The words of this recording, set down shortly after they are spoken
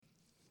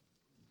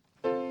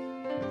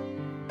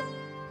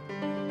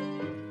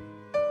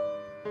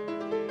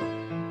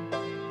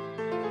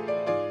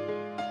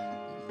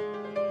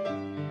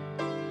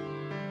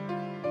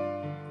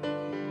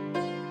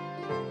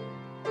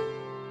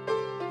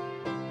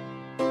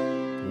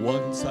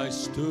Once I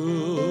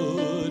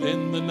stood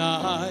in the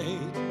night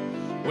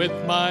with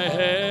my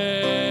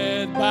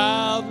head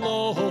bowed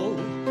low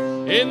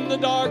in the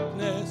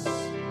darkness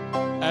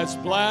as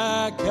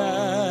black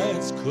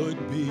as could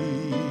be,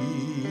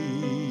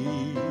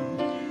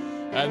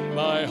 and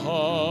my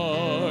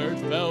heart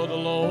felt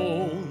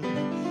alone,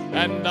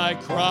 and I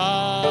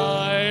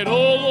cried,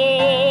 "Oh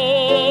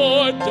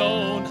Lord,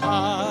 don't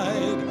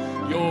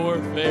hide your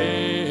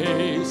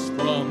face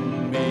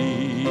from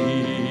me.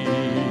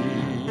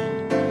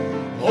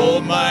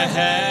 Hold my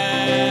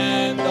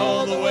hand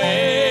all the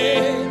way,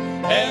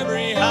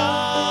 every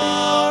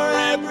hour,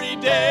 every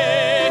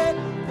day,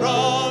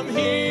 from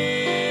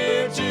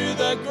here to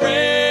the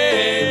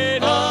great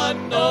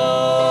unknown.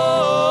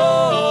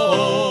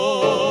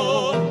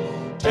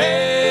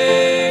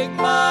 Take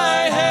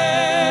my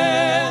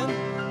hand,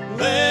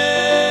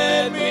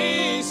 let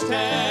me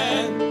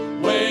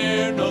stand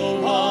where no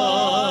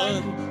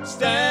one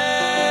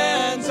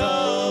stands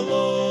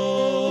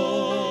alone.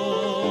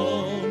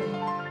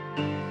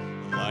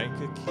 Like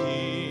a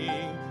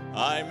king,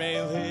 I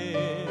may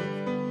live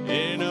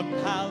in a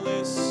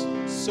palace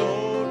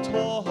so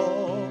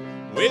tall,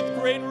 with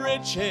great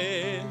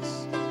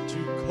riches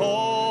to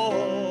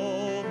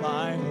call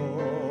my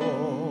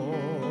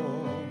own.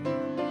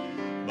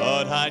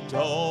 But I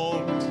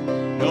don't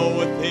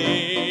know a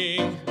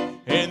thing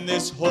in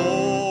this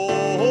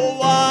whole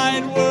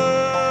wide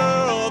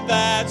world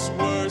that's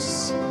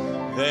worse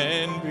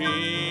than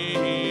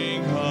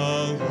being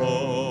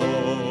alone.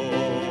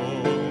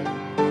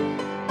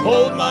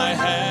 Hold my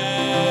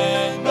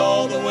hand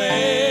all the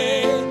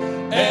way,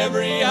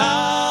 every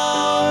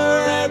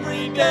hour,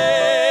 every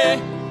day,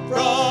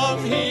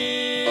 from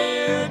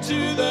here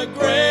to the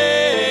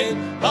great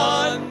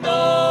unknown.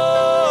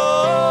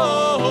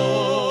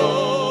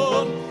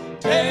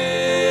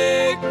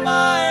 Take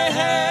my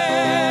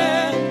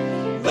hand,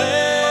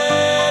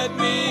 let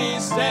me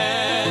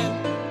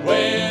stand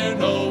where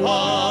no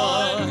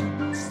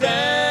one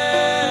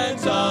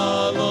stands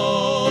alone.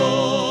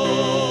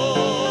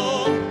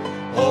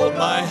 Hold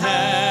my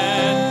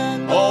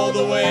hand all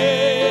the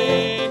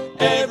way,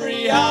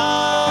 every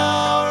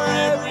hour,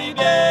 every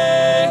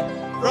day,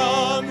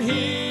 from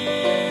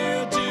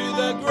here to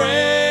the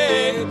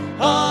great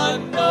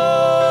unknown.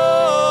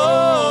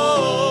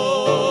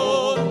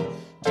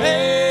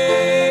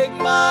 Take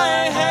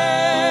my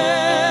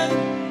hand,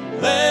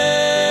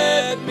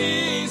 let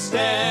me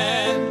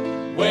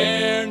stand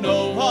where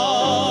no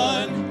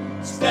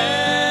one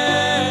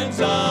stands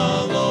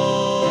alone.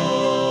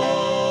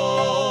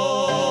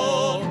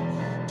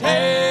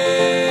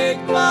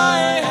 Take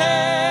my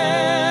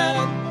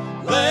hand,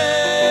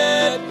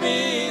 let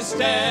me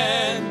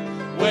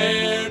stand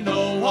where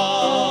no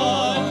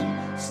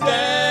one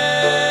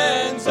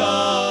stands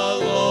alone.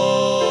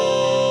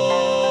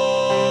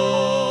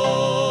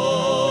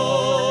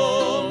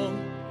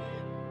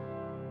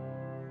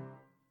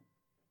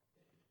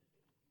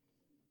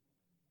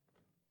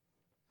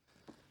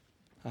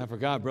 I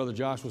forgot Brother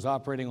Josh was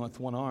operating with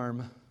one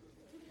arm.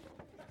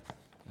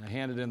 I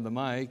handed him the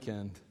mic,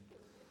 and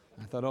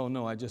I thought, oh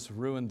no, I just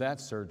ruined that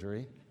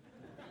surgery.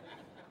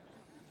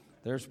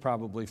 There's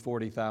probably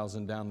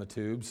 40,000 down the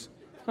tubes.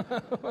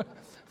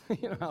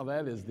 You know how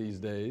that is these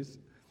days.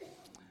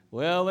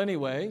 Well,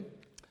 anyway, we're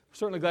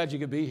certainly glad you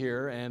could be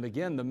here. And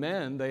again, the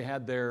men, they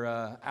had their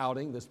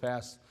outing this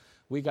past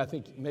week. I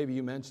think maybe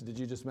you mentioned, did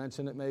you just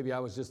mention it? Maybe I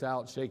was just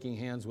out shaking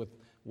hands with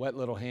wet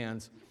little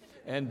hands.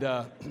 And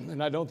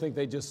I don't think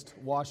they just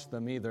washed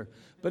them either.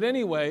 But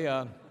anyway,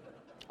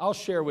 I'll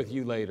share with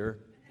you later.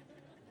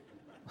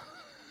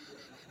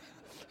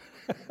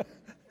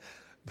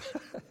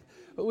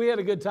 But we had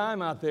a good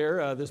time out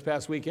there this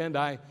past weekend.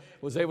 I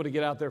was able to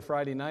get out there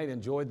Friday night,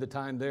 enjoyed the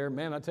time there.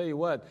 Man, I tell you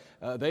what,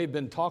 they've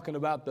been talking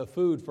about the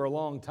food for a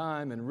long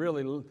time and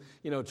really,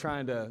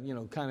 trying to,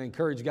 kind of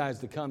encourage guys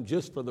to come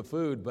just for the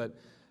food, but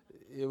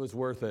it was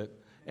worth it.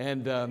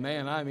 And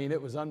man, I mean,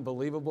 it was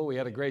unbelievable. We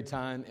had a great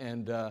time.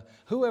 And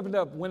who ended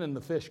up winning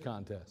the fishing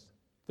contest?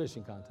 Chase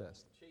Campbell, I think.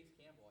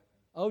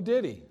 Oh,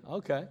 did he?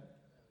 Okay.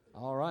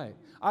 All right.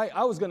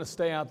 I was going to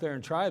stay out there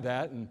and try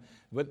that,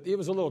 but it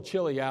was a little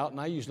chilly out, and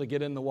I usually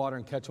get in the water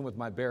and catch them with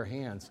my bare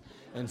hands.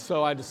 And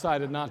so I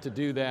decided not to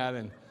do that.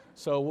 And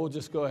so we'll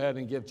just go ahead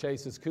and give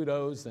Chase his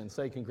kudos and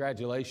say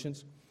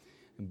congratulations.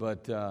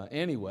 But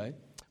anyway,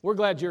 we're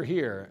glad you're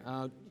here.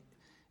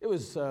 It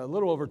was a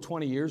little over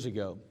 20 years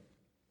ago,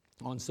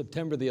 on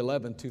September the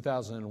 11th,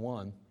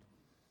 2001,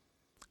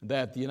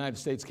 that the United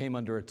States came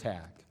under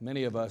attack.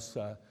 Many of us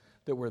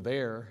that were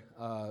there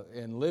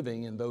and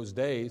living in those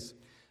days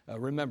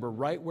remember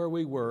right where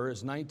we were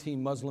as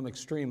 19 Muslim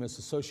extremists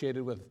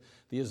associated with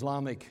the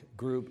Islamic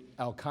group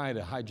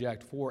Al-Qaeda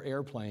hijacked 4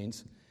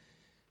 airplanes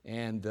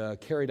and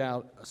carried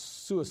out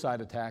suicide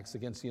attacks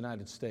against the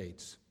United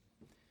States.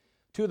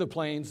 2 of the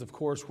planes, of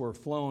course, were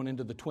flown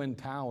into the Twin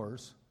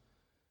Towers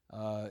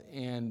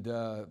and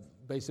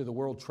basically the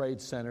World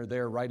Trade Center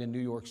there right in New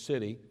York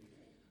City.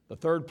 The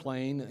 3rd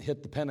plane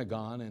hit the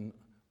Pentagon in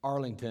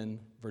Arlington,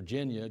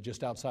 Virginia,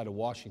 just outside of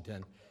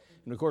Washington.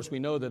 And of course, we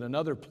know that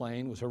another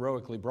plane was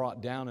heroically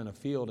brought down in a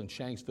field in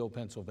Shanksville,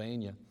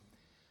 Pennsylvania.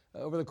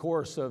 Over the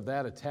course of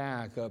that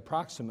attack,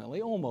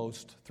 approximately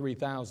almost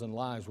 3,000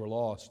 lives were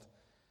lost.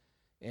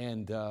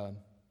 And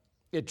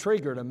it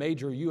triggered a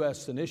major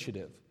U.S.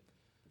 initiative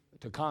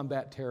to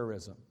combat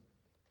terrorism.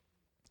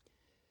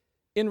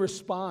 In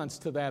response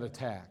to that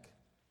attack,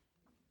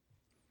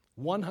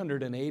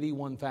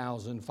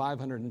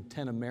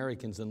 181,510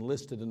 Americans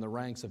enlisted in the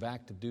ranks of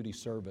active duty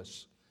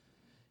service.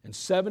 And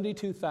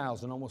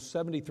 72,000, almost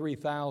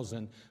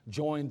 73,000,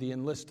 joined the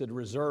enlisted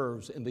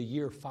reserves in the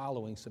year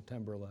following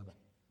September 11th.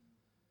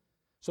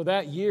 So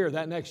that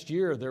next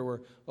year, there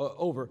were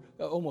over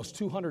almost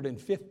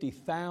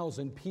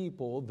 250,000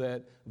 people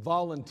that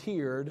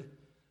volunteered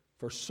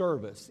for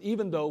service,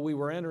 even though we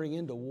were entering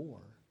into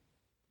war.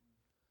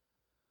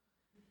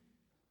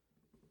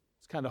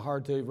 It's kind of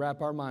hard to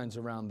wrap our minds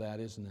around that,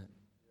 isn't it?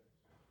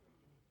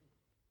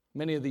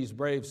 Many of these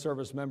brave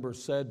service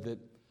members said that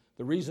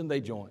the reason they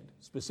joined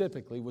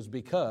specifically was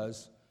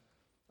because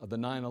of the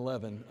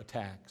 9/11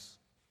 attacks.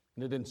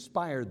 And it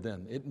inspired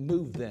them. It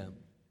moved them.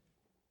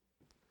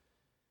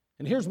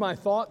 And here's my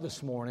thought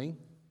this morning.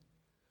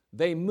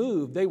 They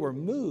were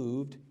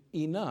moved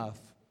enough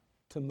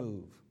to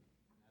move.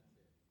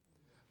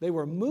 They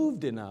were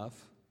moved enough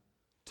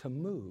to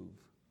move.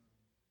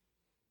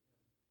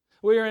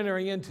 We are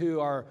entering into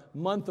our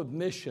month of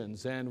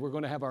missions, and we're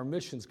going to have our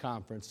missions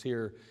conference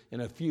here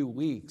in a few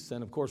weeks.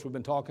 And of course, we've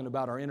been talking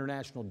about our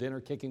international dinner,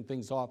 kicking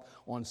things off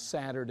on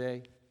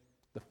Saturday,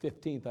 the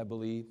 15th, I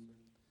believe.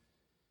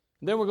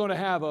 And then we're going to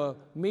have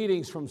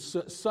meetings from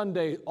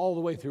Sunday all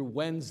the way through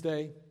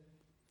Wednesday.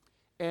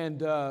 And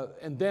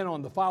then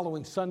on the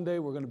following Sunday,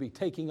 we're going to be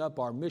taking up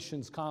our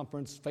missions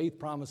conference, Faith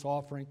Promise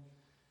Offering.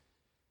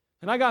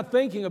 And I got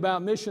thinking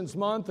about Missions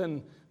Month,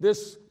 and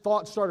this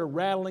thought started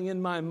rattling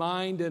in my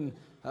mind, and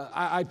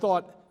I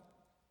thought,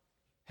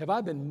 have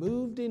I been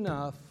moved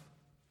enough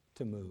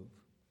to move?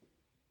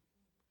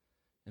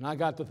 And I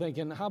got to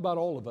thinking, how about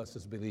all of us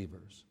as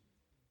believers?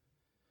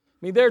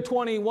 I mean, there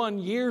 21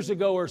 years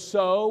ago or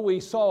so, we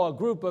saw a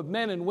group of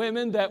men and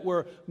women that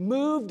were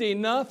moved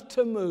enough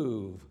to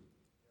move.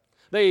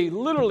 They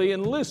literally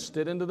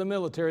enlisted into the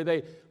military.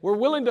 They were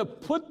willing to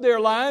put their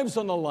lives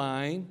on the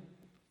line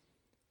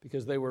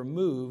because they were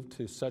moved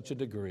to such a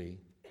degree.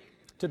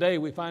 Today,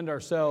 we find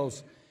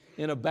ourselves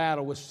in a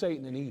battle with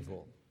Satan and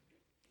evil.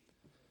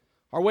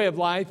 Our way of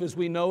life, as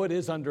we know it,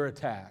 is under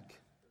attack.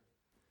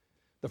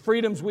 The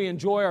freedoms we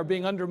enjoy are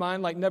being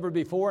undermined like never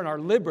before, and our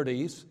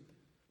liberties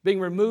being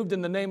removed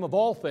in the name of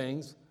all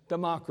things,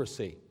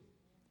 democracy.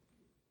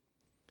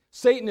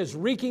 Satan is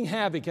wreaking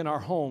havoc in our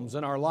homes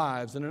and our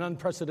lives in an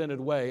unprecedented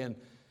way, and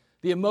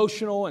the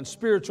emotional and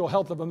spiritual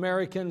health of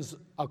Americans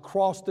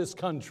across this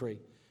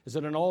country is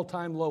at an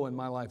all-time low in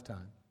my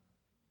lifetime.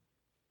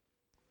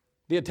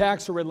 The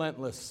attacks are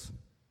relentless,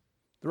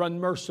 they're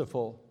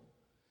unmerciful,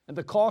 and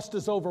the cost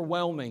is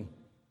overwhelming.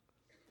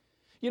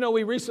 You know,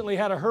 we recently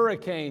had a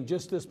hurricane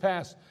just this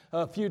past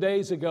few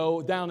days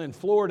ago down in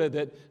Florida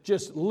that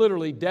just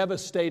literally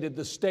devastated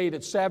the state.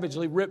 It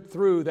savagely ripped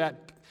through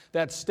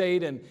that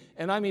state, and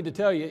I mean to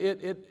tell you,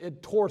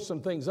 it tore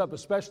some things up,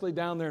 especially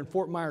down there in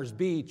Fort Myers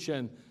Beach,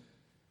 and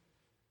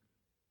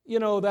you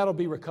know, that'll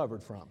be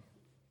recovered from.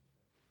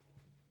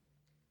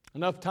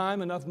 Enough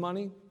time, enough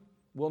money,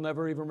 we'll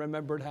never even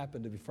remember it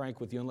happened, to be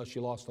frank with you, unless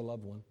you lost a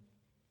loved one.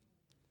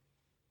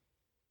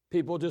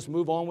 People just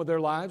move on with their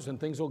lives and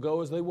things will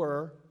go as they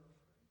were.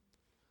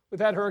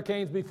 We've had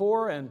hurricanes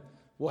before and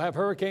we'll have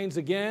hurricanes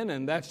again,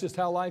 and that's just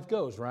how life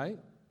goes, right?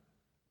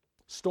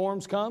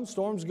 Storms come,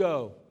 storms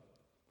go.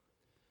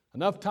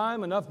 Enough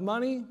time, enough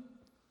money,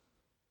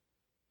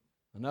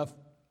 enough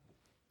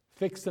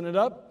fixing it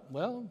up,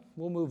 well,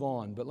 we'll move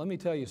on. But let me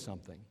tell you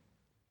something.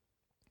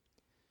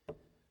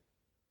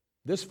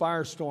 This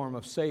firestorm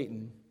of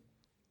Satan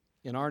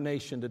in our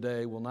nation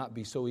today will not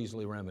be so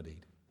easily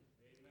remedied.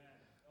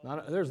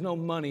 There's no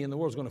money in the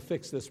world that's going to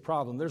fix this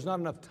problem. There's not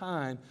enough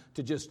time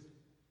to just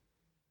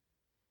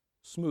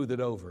smooth it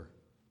over.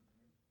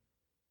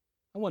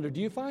 I wonder,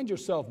 do you find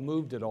yourself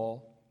moved at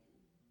all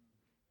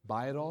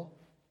by it all?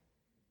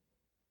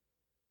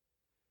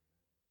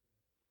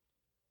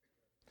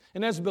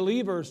 And as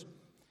believers,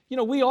 you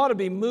know, we ought to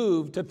be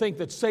moved to think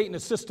that Satan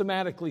is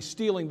systematically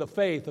stealing the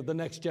faith of the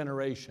next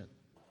generation.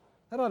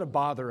 That ought to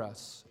bother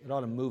us. It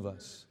ought to move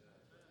us.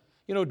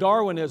 You know,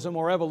 Darwinism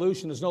or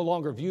evolution is no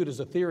longer viewed as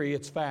a theory,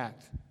 it's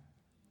fact.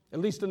 At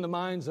least in the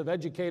minds of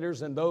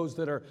educators and those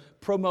that are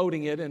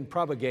promoting it and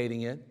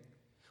propagating it.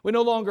 We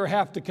no longer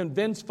have to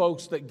convince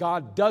folks that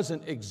God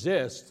doesn't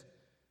exist,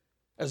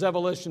 as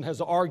evolution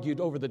has argued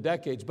over the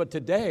decades. But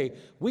today,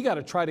 we got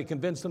to try to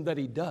convince them that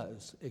He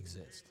does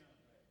exist.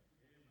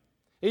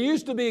 It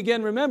used to be,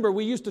 again, remember,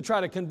 we used to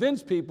try to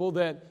convince people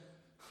that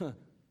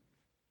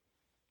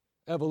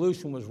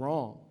evolution was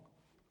wrong.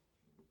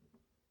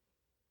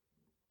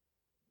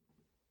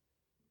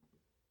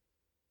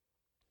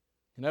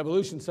 And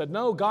evolution said,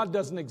 no, God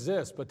doesn't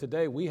exist. But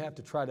today we have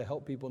to try to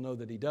help people know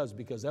that He does,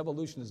 because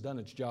evolution has done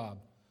its job.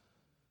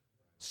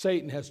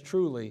 Satan has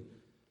truly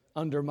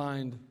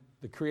undermined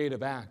the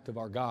creative act of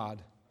our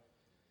God.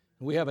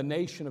 We have a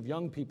nation of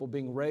young people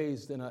being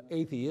raised in an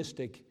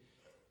atheistic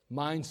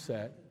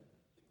mindset.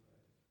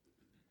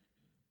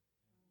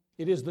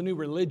 It is the new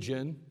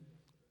religion,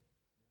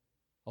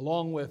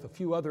 along with a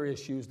few other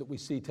issues that we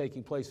see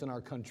taking place in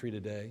our country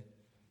today.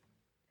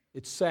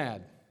 It's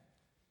sad.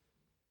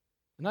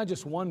 And I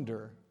just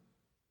wonder,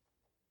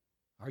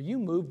 are you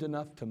moved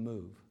enough to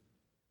move?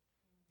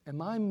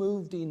 Am I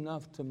moved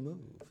enough to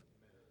move?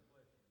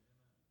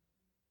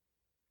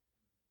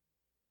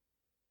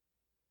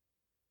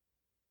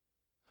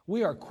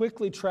 We are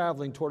quickly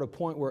traveling toward a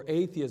point where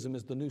atheism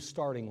is the new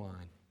starting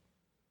line.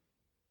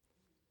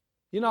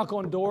 You knock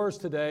on doors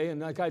today,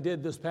 and like I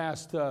did this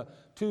past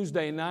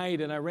Tuesday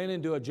night, and I ran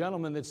into a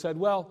gentleman that said,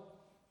 well,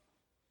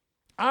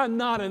 I'm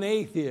not an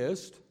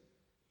atheist,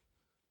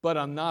 but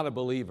I'm not a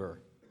believer.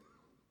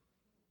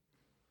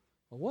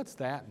 Well, what's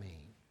that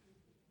mean?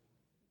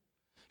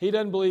 He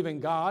doesn't believe in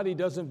God. He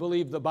doesn't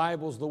believe the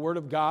Bible's the Word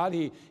of God.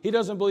 He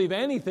doesn't believe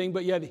anything,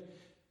 but yet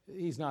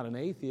he's not an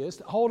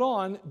atheist. Hold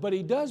on, but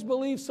he does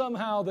believe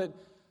somehow,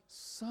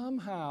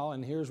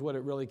 and here's what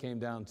it really came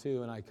down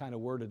to, and I kind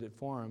of worded it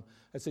for him.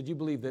 I said, you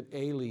believe that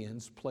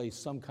aliens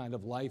placed some kind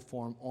of life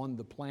form on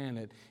the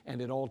planet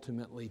and it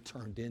ultimately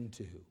turned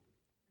into?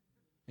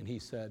 And he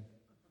said,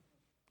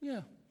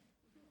 yeah.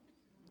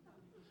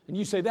 And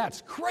you say,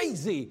 that's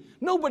crazy.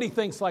 Nobody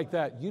thinks like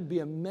that. You'd be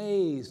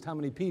amazed how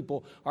many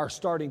people are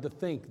starting to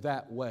think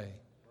that way.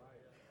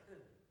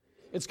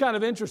 It's kind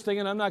of interesting,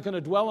 and I'm not going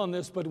to dwell on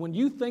this, but when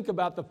you think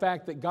about the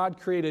fact that God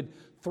created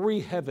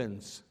 3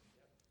 heavens.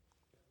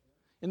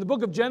 In the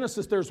book of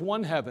Genesis, there's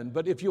 1 heaven,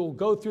 but if you'll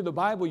go through the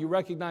Bible, you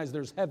recognize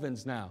there's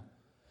heavens now.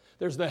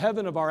 There's the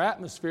heaven of our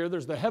atmosphere,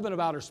 there's the heaven of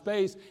outer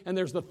space, and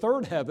there's the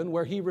 3rd heaven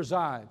where He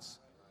resides.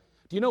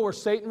 Do you know where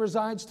Satan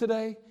resides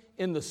today?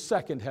 In the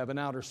 2nd heaven,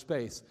 outer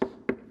space.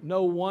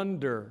 No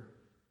wonder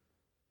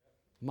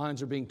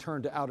minds are being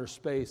turned to outer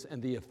space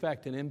and the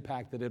effect and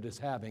impact that it is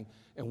having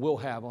and will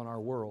have on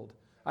our world.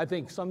 I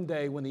think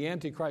someday when the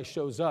Antichrist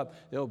shows up,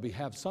 it'll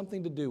have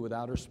something to do with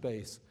outer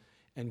space,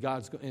 and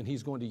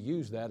He's going to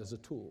use that as a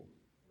tool.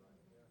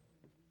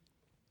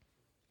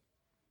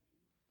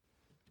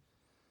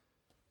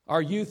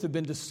 Our youth have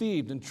been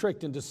deceived and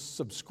tricked into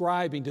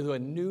subscribing to a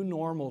new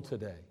normal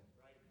today.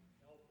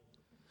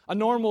 A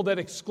normal that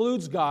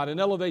excludes God and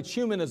elevates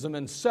humanism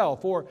and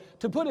self, or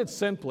to put it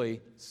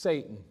simply,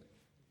 Satan.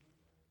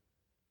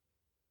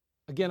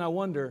 Again, I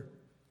wonder,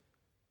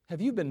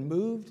 have you been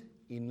moved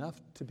enough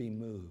to be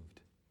moved?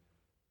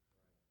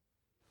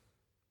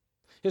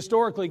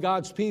 Historically,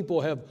 God's people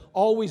have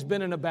always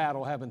been in a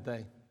battle, haven't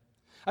they?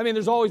 I mean,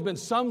 there's always been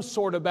some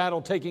sort of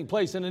battle taking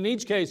place, and in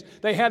each case,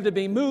 they had to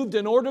be moved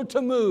in order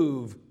to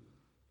move.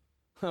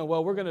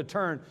 Well, we're going to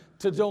turn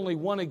to only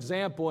one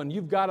example, and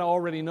you've got to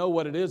already know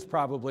what it is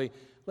probably.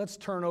 Let's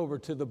turn over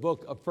to the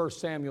book of 1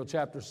 Samuel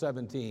chapter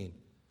 17.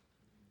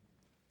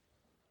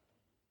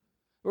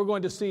 We're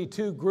going to see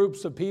 2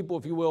 groups of people,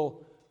 if you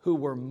will, who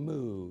were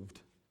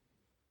moved.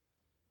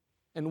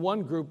 And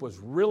one group was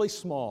really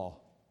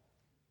small,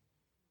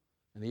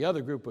 and the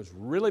other group was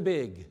really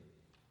big.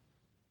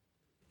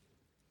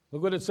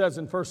 Look what it says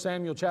in 1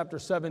 Samuel chapter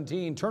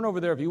 17. Turn over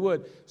there if you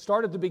would.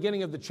 Start at the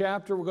beginning of the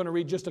chapter. We're going to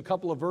read just a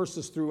couple of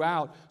verses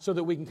throughout so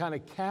that we can kind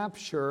of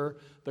capture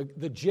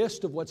the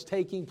gist of what's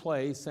taking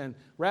place and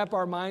wrap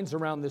our minds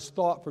around this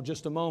thought for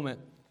just a moment.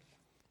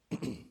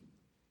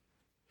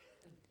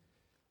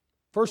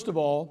 First of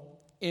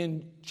all,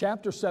 in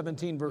chapter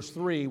 17, verse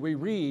 3, we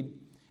read,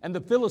 "And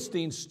the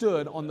Philistines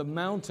stood on the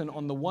mountain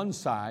on the one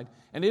side,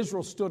 and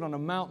Israel stood on a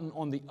mountain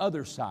on the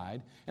other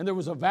side, and there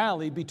was a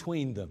valley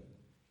between them."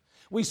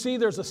 We see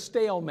there's a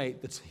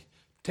stalemate that's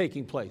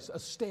taking place, a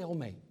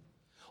stalemate.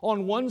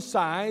 On one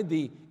side,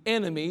 the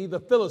enemy, the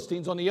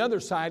Philistines. On the other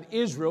side,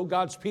 Israel,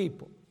 God's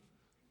people.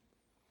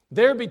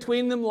 There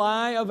between them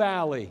lie a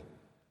valley.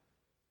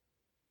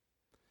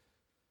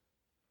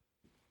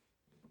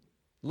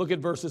 Look at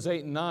verses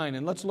 8 and 9,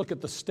 and let's look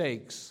at the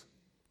stakes.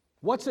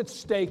 What's at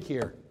stake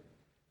here?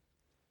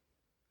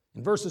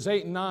 In verses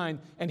 8 and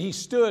 9, "And he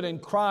stood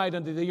and cried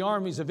unto the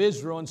armies of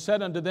Israel and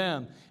said unto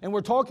them," and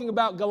we're talking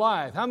about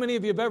Goliath. How many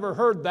of you have ever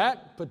heard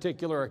that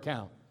particular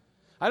account?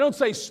 I don't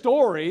say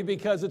story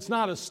because it's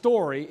not a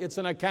story, it's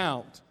an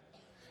account.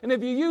 And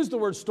if you use the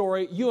word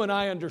story, you and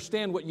I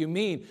understand what you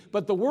mean.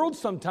 But the world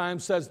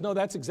sometimes says, no,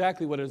 that's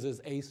exactly what it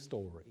is a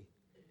story.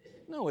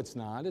 No, it's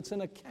not. It's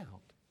an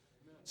account.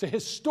 It's a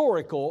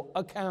historical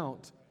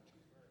account.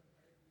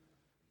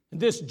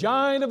 This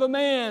giant of a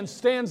man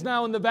stands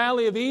now in the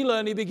valley of Elah,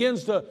 and he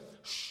begins to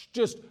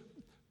just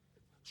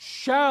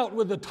shout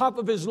with the top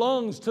of his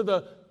lungs to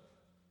the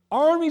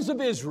armies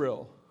of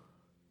Israel.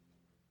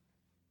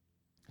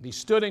 And he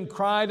stood and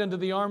cried unto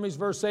the armies,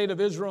 verse 8, of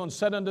Israel, and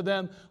said unto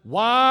them,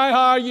 "Why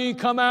are ye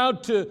come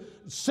out to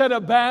set a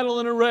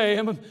battle in array?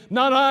 Am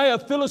not I a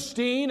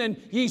Philistine,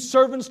 and ye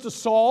servants to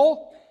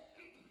Saul?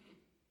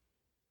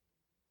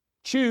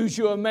 Choose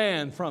you a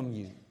man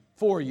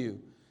for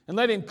you, and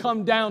let him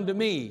come down to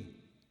me.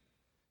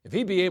 If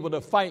he be able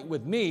to fight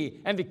with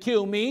me and to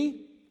kill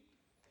me,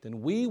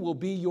 then we will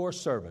be your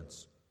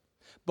servants.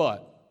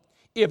 But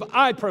if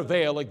I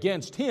prevail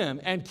against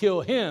him and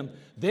kill him,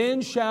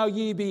 then shall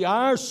ye be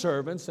our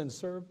servants and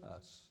serve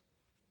us.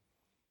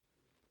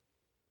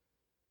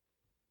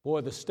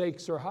 Boy, the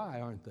stakes are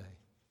high, aren't they?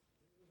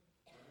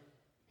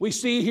 We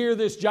see here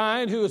this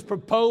giant who is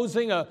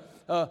proposing a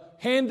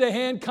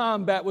hand-to-hand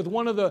combat with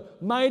one of the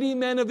mighty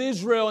men of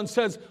Israel and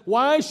says,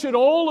 why should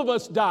all of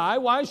us die?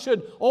 Why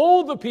should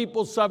all the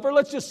people suffer?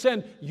 Let's just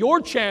send your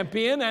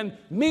champion and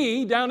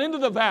me down into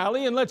the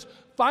valley and let's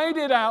fight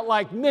it out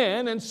like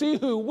men and see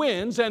who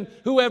wins. And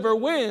whoever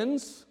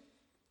wins,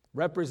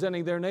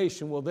 representing their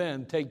nation, will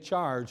then take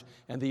charge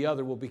and the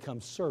other will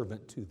become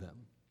servant to them.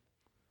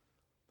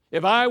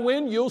 If I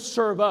win, you'll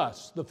serve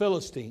us, the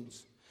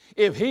Philistines.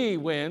 If he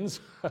wins,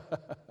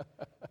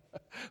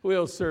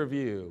 we'll serve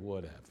you,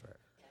 whatever.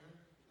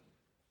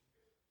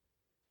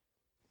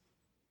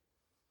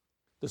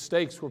 The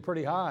stakes were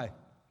pretty high.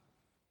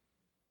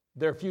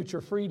 Their future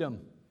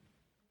freedom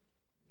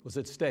was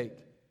at stake.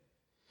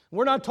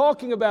 We're not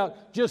talking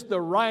about just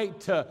the right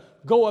to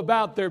go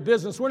about their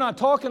business. We're not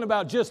talking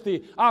about just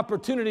the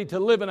opportunity to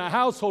live in a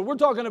household. We're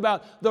talking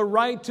about the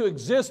right to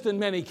exist in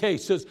many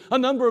cases. A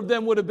number of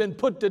them would have been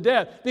put to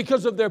death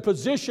because of their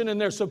position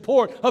and their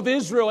support of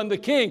Israel and the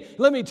king.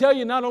 Let me tell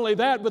you, not only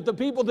that, but the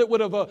people that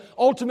would have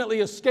ultimately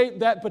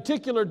escaped that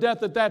particular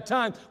death at that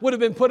time would have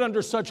been put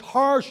under such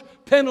harsh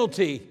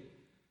penalty.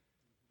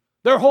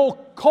 Their whole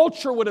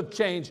culture would have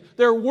changed.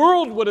 Their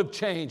world would have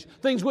changed.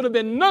 Things would have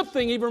been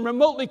nothing even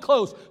remotely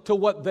close to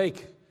what they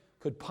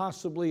could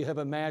possibly have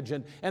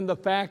imagined. And the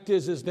fact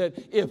is that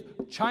if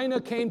China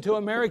came to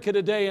America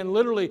today and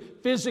literally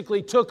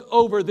physically took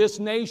over this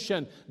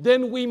nation,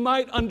 then we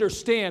might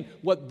understand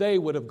what they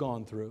would have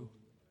gone through.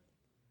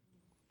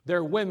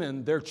 Their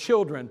women, their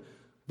children,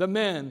 the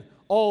men,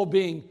 all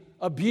being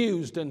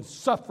abused and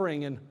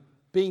suffering and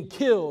being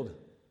killed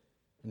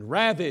and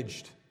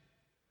ravaged.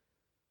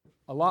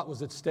 A lot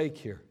was at stake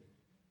here.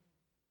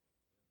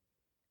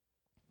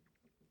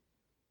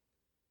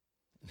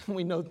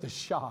 We note the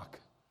shock.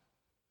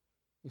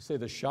 You say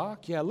the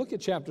shock? Yeah, look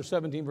at chapter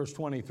 17, verse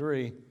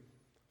 23.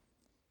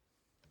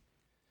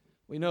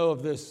 We know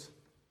of this,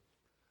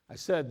 I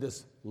said,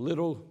 this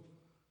little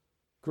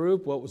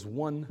group, what was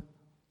one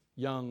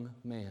young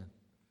man.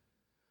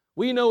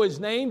 We know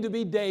his name to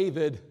be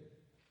David.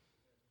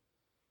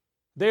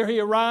 There he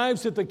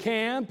arrives at the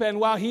camp, and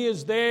while he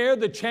is there,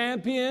 the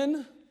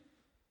champion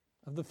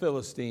of the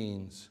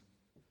Philistines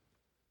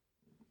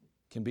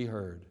can be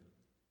heard.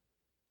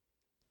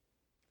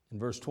 In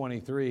verse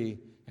 23,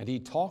 and he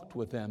talked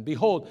with them.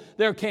 Behold,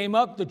 there came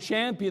up the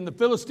champion, the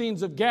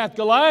Philistines of Gath,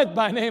 Goliath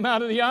by name,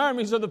 out of the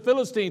armies of the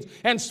Philistines,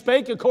 and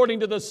spake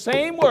according to the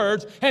same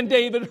words, and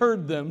David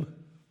heard them.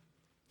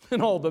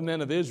 And all the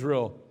men of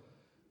Israel,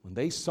 when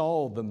they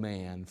saw the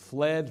man,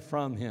 fled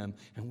from him,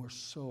 and were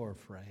sore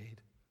afraid.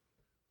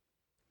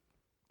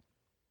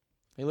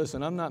 Hey,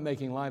 listen, I'm not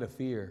making light of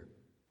fear.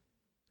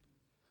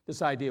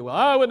 This idea, well,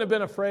 I wouldn't have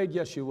been afraid.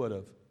 Yes, you would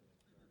have.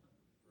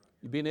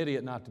 You'd be an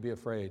idiot not to be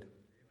afraid.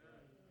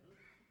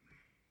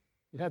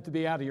 You'd have to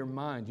be out of your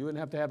mind. You wouldn't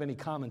have to have any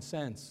common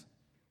sense.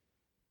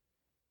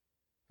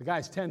 The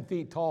guy's 10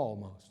 feet tall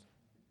almost.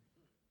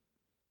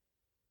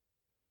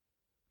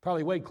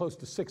 Probably weighed close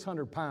to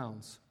 600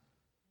 pounds.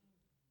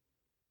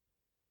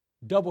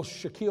 Double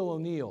Shaquille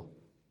O'Neal.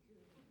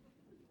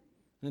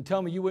 And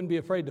tell me you wouldn't be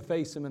afraid to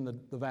face him in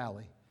the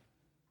valley.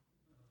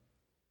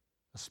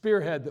 A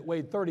spearhead that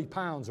weighed 30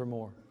 pounds or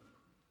more.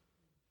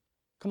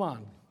 Come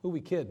on, who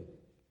we kidding?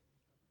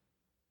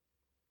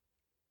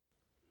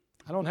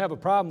 I don't have a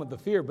problem with the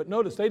fear, but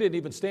notice they didn't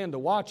even stand to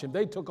watch him.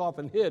 They took off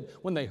and hid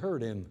when they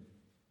heard him.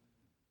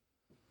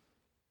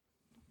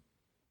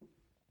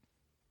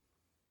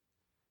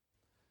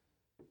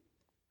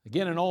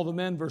 Again, and all the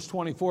men, verse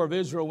 24 of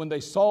Israel, when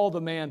they saw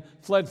the man,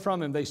 fled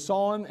from him. They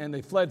saw him and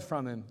they fled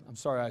from him.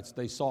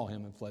 They saw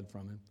him and fled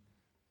from him.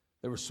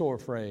 They were sore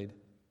afraid.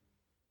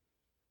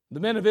 The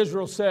men of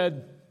Israel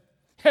said,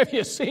 have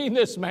you seen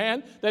this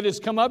man that is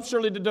come up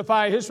surely to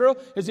defy Israel?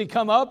 Is he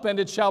come up? And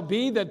it shall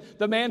be that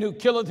the man who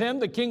killeth him,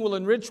 the king will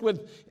enrich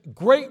with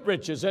great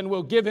riches and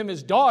will give him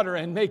his daughter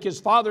and make his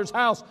father's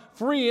house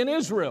free in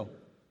Israel.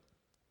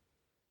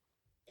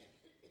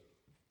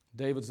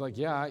 David's like,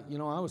 yeah,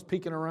 I was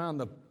peeking around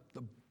the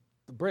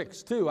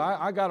bricks too.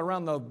 I got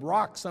around the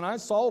rocks and I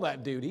saw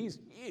that dude. He's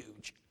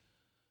huge.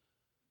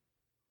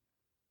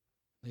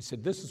 They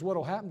said, this is what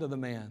will happen to the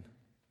man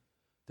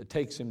that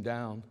takes him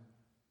down.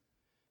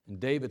 And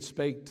David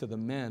spake to the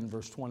men,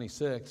 verse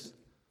 26,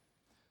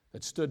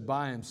 that stood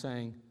by him,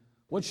 saying,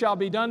 what shall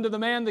be done to the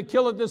man that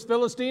killeth this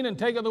Philistine and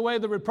taketh away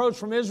the reproach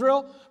from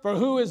Israel? For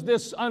who is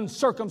this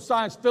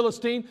uncircumcised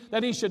Philistine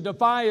that he should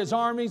defy his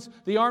armies,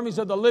 the armies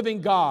of the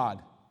living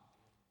God?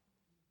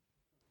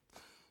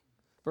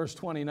 Verse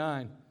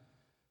 29,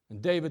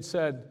 and David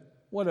said,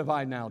 what have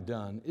I now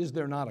done? Is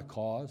there not a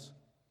cause?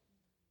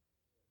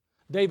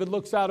 David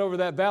looks out over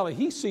that valley.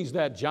 He sees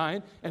that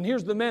giant, and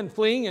here's the men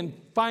fleeing and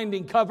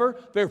finding cover.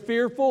 They're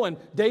fearful, and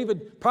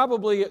David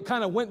probably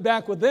kind of went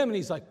back with them, and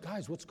he's like,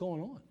 guys, what's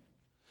going on?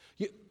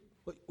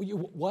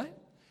 What?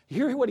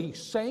 You hear what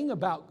he's saying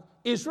about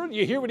Israel? Do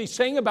you hear what he's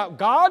saying about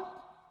God?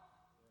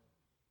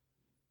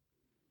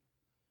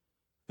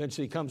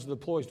 Eventually he comes to the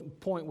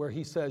point where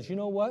he says, you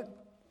know what?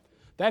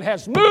 That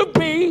has moved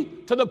me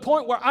to the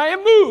point where I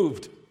am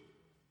moved.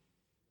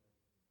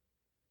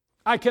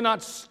 I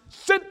cannot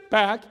sit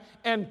back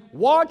and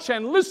watch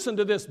and listen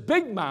to this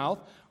big mouth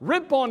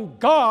rip on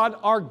God,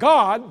 our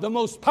God, the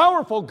most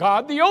powerful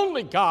God, the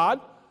only God.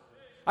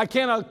 I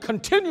cannot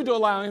continue to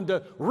allow him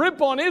to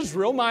rip on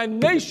Israel, my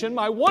nation,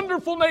 my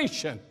wonderful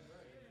nation.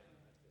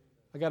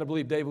 I got to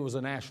believe David was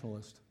a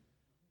nationalist.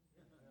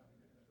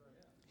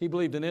 He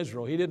believed in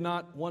Israel. He did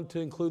not want to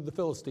include the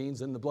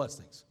Philistines in the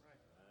blessings.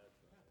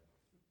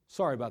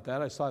 Sorry about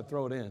that. I saw it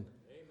throw it in.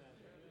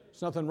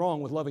 There's nothing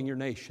wrong with loving your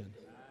nation.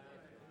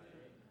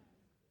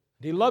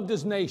 He loved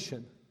his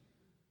nation.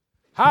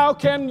 How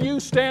can you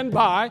stand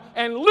by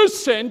and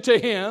listen to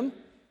him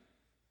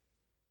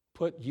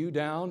put you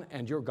down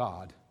and your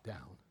God down?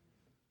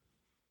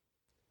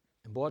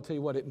 And boy, I'll tell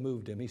you what, it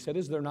moved him. He said,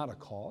 is there not a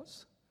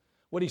cause?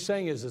 What he's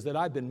saying is that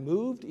I've been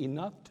moved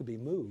enough to be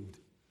moved.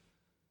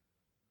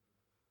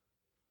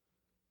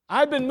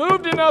 I've been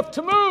moved enough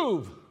to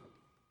move.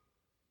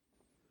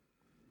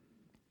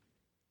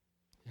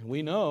 And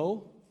we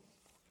know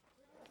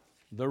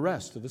the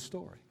rest of the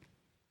story.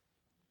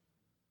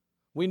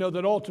 We know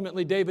that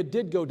ultimately David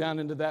did go down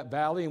into that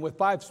valley, and with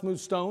 5 smooth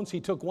stones,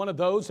 he took one of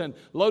those and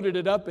loaded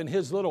it up in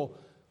his little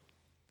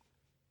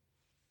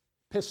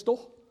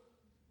pistol.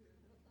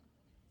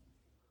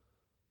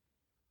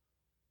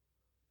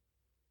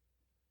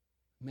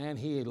 Man,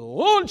 he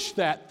launched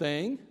that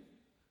thing.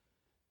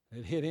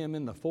 It hit him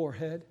in the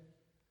forehead,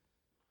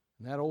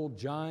 and that old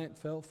giant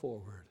fell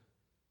forward.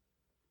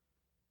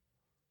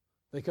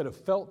 They could have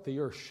felt the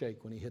earth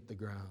shake when he hit the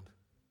ground.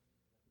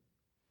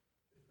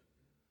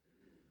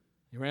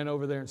 He ran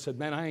over there and said,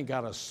 man, I ain't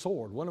got a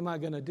sword. What am I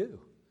going to do?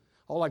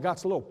 All I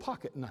got's a little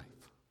pocket knife.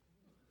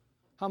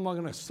 How am I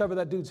going to sever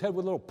that dude's head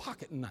with a little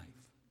pocket knife?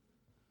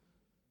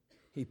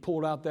 He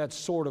pulled out that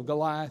sword of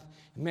Goliath,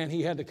 and man,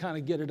 he had to kind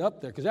of get it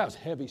up there because that was a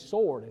heavy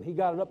sword. And he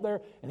got it up there,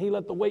 and he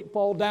let the weight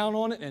fall down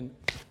on it, and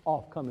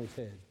off come his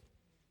head.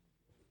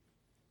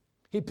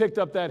 He picked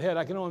up that head.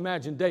 I can only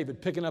imagine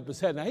David picking up his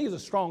head. Now, he's a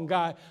strong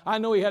guy. I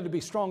know he had to be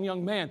a strong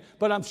young man,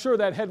 but I'm sure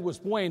that head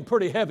was weighing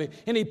pretty heavy.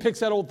 And he picks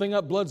that old thing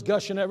up, blood's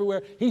gushing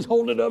everywhere. He's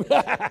holding it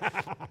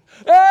up.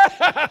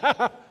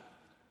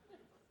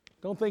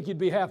 Don't think you'd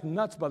be half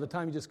nuts by the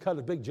time you just cut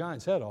a big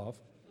giant's head off.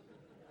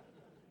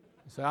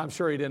 So I'm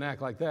sure he didn't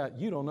act like that.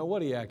 You don't know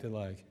what he acted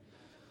like.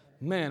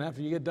 Man,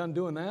 after you get done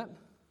doing that,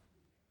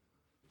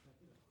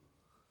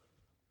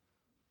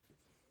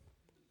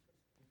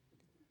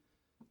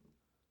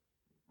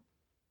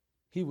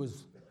 he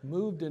was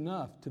moved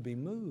enough to be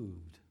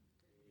moved.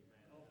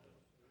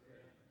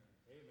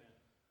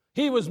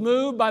 He was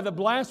moved by the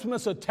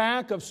blasphemous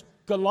attack of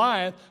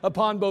Goliath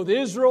upon both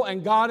Israel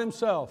and God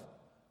himself.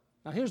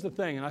 Now here's the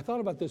thing, and I thought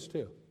about this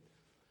too.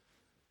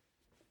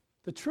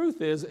 The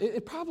truth is,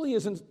 it probably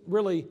isn't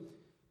really,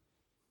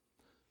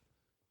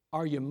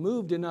 are you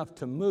moved enough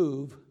to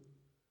move?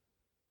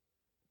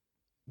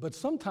 But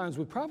sometimes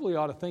we probably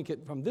ought to think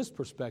it from this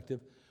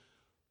perspective.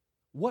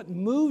 What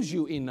moves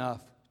you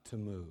enough to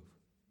move?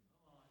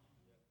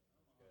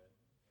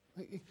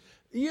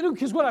 You know,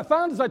 because what I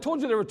found is I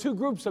told you there were 2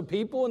 groups of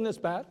people in this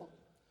battle.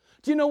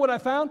 Do you know what I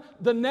found?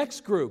 The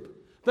next group,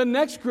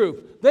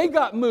 they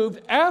got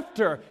moved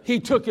after he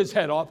took his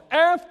head off,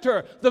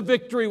 after the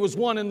victory was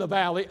won in the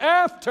valley,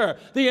 after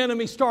the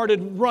enemy started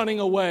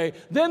running away.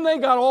 Then they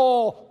got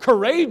all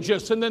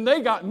courageous, and then they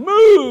got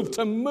moved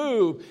to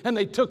move. And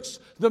they took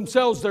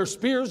themselves their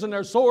spears and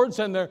their swords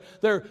and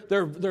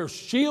their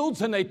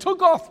shields, and they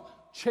took off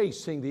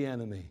chasing the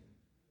enemy.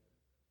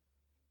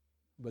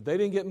 But they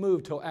didn't get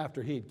moved till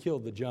after he had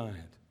killed the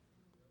giant.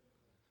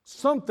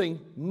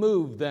 Something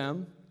moved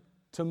them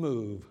to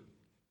move.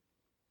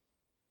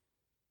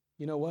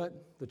 You know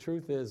what? The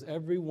truth is,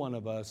 every one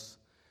of us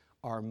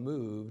are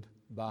moved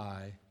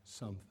by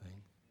something.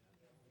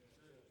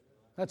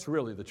 That's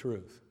really the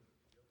truth.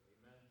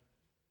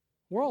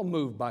 We're all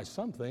moved by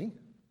something.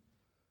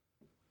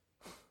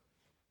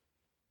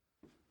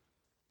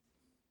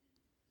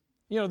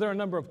 You know, there are a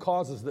number of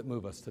causes that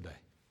move us today.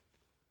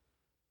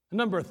 A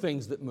number of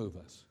things that move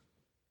us.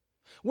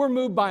 We're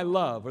moved by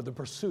love or the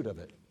pursuit of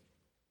it.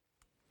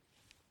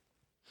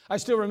 I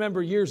still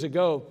remember years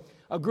ago,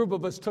 a group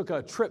of us took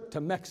a trip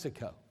to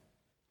Mexico.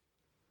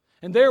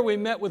 And there we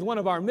met with one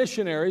of our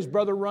missionaries,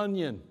 Brother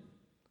Runyon.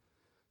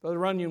 Brother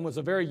Runyon was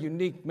a very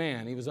unique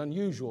man. He was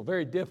unusual,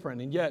 very different,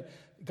 and yet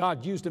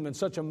God used him in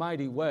such a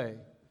mighty way.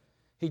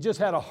 He just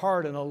had a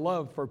heart and a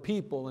love for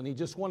people, and he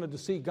just wanted to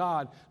see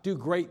God do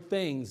great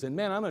things. And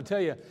man, I'm going to tell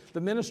you,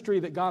 the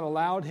ministry that God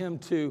allowed him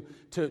to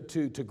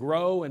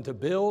grow and to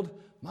build,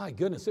 my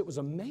goodness, it was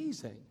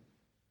amazing.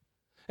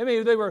 I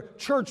mean, they were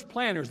church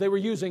planners. They were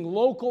using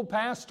local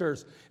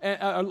pastors,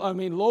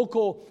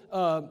 local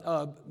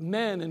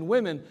men and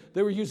women.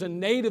 They were using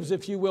natives,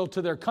 if you will,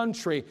 to their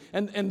country.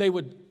 And they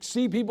would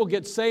see people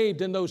get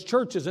saved in those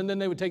churches, and then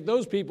they would take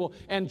those people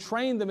and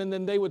train them, and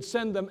then they would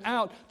send them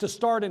out to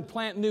start and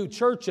plant new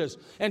churches.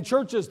 And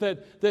churches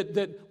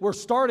that were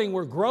starting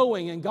were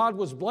growing, and God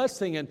was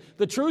blessing. And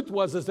the truth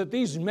was that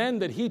these men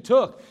that he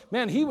took,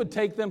 man, he would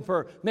take them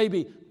for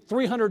maybe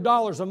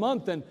 $300 a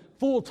month, and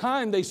full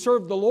time they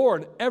served the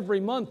Lord every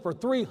month for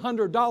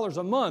 $300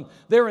 a month.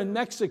 They're in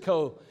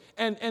Mexico.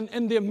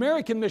 And the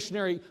American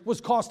missionary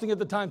was costing at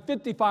the time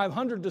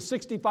 $5,500 to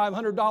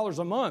 $6,500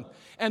 a month.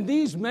 And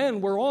these men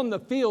were on the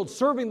field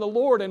serving the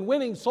Lord and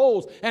winning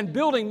souls and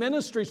building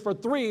ministries for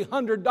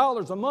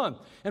 $300 a month.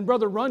 And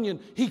Brother Runyon,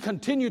 he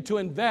continued to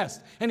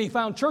invest, and he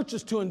found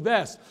churches to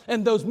invest.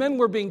 And those men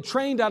were being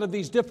trained out of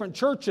these different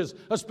churches,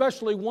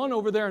 especially one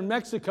over there in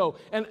Mexico.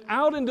 And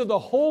out into the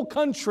whole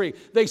country,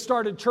 they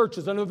started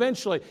churches. And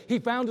eventually, he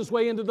found his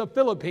way into the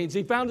Philippines.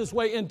 He found his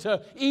way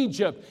into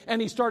Egypt.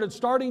 And he started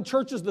starting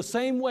churches the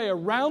same way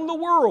around the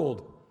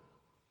world.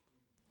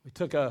 We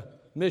took a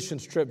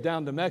missions trip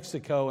down to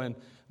Mexico, and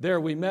there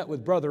we met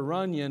with Brother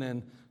Runyon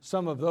and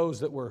some of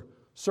those that were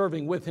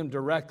serving with him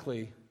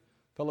directly,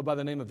 a fellow by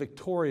the name of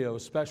Victorio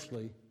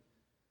especially.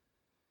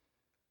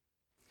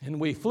 And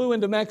we flew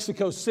into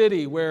Mexico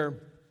City, where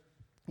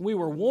we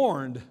were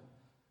warned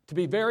to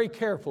be very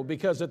careful,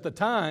 because at the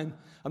time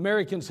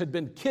Americans had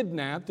been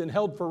kidnapped and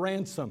held for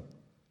ransom.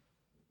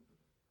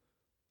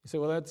 You say,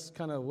 well, that's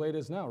kind of the way it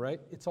is now, right?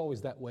 It's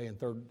always that way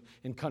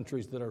in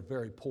countries that are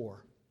very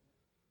poor.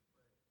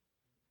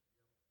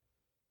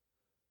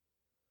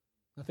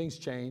 Nothing's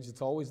changed.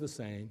 It's always the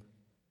same.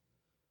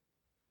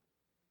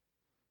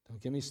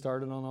 Don't get me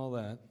started on all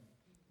that.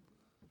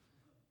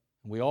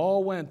 We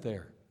all went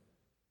there.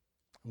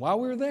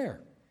 While we were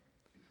there,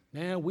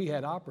 man, we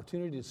had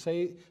opportunity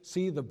to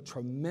see the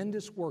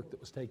tremendous work that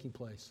was taking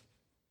place.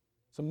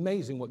 It's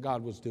amazing what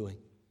God was doing.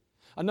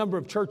 A number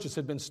of churches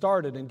had been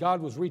started, and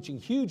God was reaching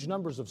huge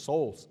numbers of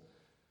souls.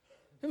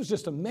 It was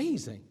just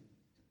amazing.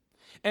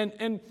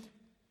 And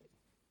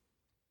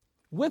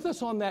with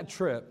us on that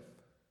trip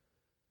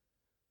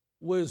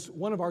was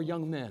one of our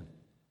young men.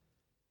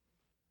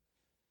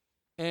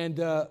 And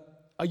a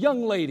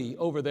young lady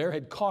over there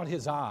had caught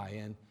his eye,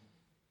 and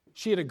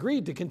she had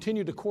agreed to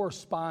continue to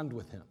correspond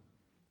with him.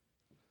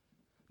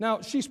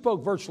 Now, she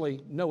spoke virtually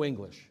no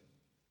English.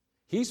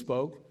 He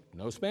spoke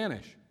no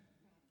Spanish.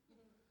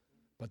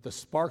 But the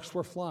sparks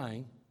were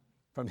flying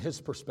from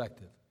his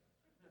perspective.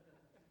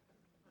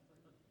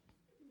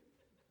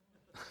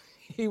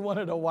 He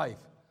wanted a wife.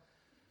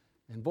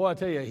 And boy, I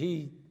tell you,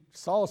 he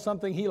saw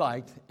something he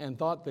liked and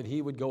thought that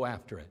he would go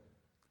after it.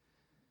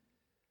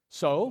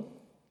 So,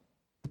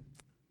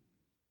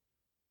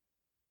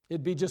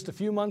 it'd be just a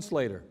few months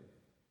later,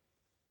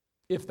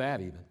 if that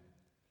even,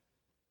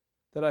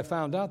 that I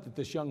found out that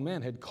this young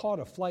man had caught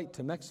a flight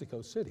to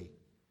Mexico City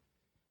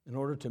in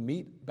order to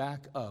meet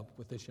back up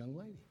with this young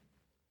lady.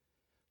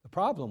 The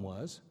problem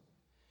was,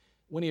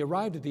 when he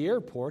arrived at the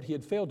airport, he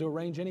had failed to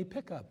arrange any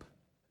pickup.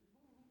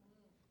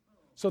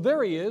 So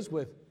there he is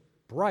with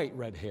bright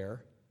red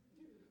hair,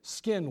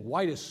 skin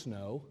white as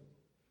snow,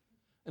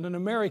 and an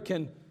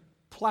American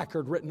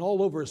placard written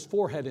all over his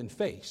forehead and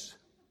face.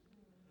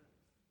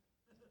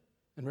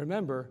 And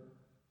remember,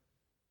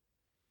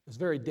 it was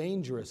very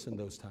dangerous in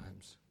those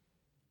times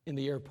in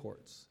the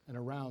airports and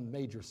around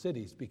major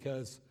cities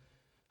because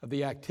of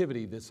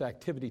this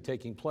activity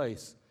taking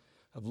place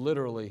of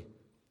literally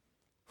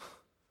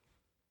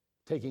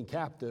taking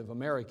captive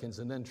Americans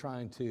and then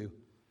trying to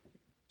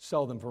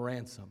sell them for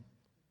ransom.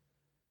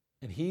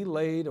 And he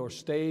laid or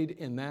stayed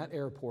in that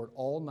airport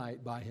all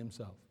night by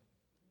himself.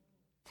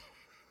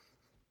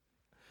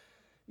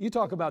 You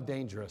talk about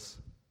dangerous.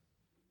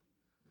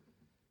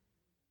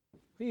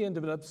 He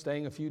ended up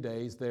staying a few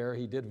days there.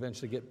 He did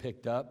eventually get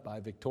picked up by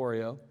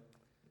Victorio.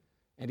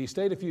 And he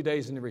stayed a few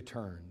days and he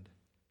returned.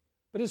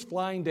 But his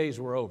flying days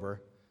were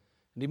over,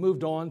 and he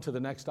moved on to the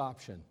next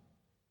option.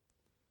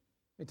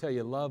 Let me tell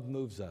you, love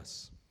moves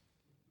us.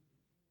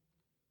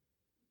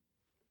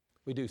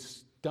 We do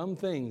dumb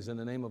things in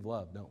the name of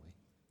love, don't we?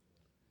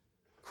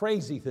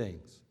 Crazy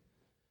things.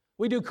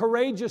 We do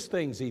courageous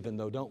things even,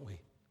 though, don't we?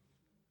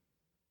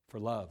 For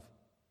love.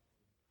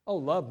 Oh,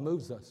 love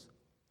moves us.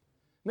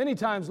 Many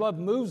times love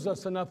moves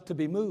us enough to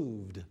be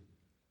moved.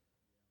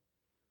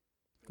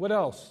 What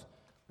else?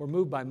 We're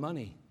moved by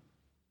money.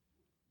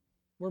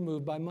 We're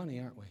moved by money,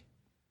 aren't we?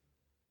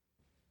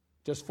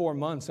 Just 4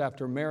 months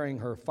after marrying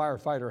her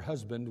firefighter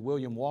husband,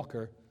 William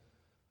Walker,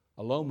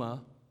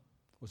 Aloma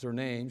was her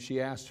name, she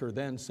asked her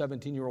then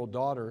 17-year-old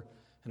daughter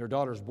and her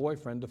daughter's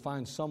boyfriend to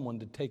find someone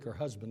to take her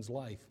husband's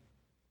life.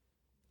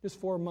 Just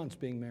 4 months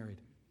being married.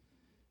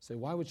 You say,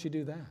 why would she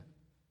do that?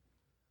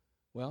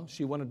 Well,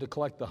 she wanted to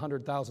collect the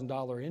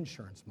 $100,000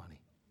 insurance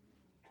money.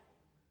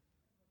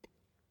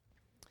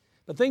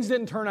 But things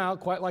didn't turn out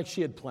quite like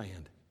she had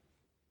planned.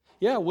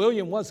 Yeah,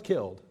 William was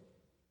killed.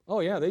 Oh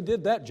yeah, they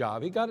did that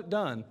job. He got it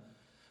done.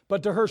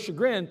 But to her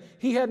chagrin,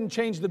 he hadn't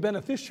changed the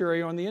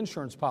beneficiary on the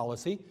insurance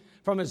policy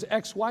from his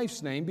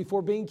ex-wife's name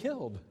before being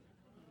killed.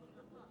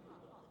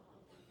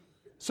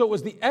 So it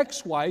was the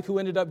ex-wife who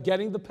ended up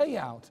getting the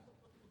payout.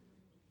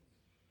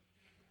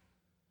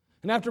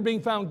 And after being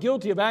found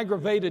guilty of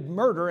aggravated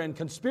murder and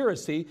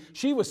conspiracy,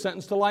 she was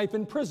sentenced to life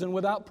in prison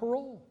without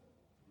parole.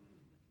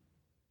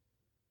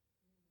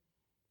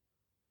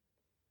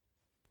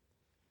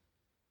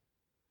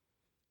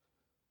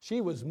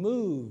 She was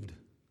moved.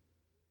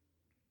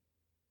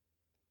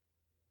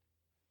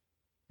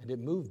 And it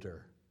moved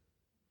her.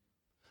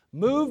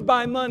 Moved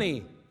by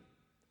money.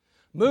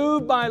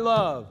 Moved by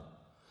love.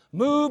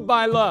 Moved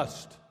by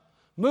lust.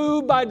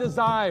 Moved by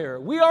desire.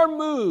 We are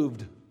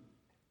moved. The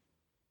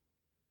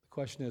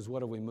question is,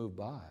 what are we moved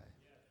by?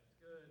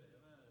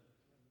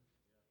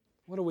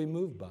 What are we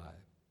moved by?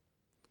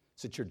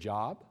 Is it your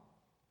job?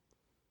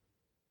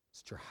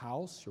 Is it your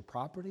house, your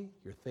property,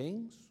 your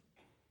things?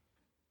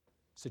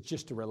 Is it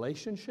just a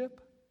relationship?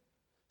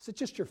 Is it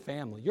just your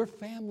family? Your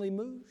family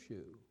moves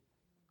you.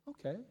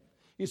 Okay.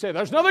 You say,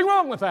 there's nothing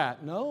wrong with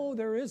that. No,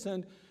 there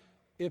isn't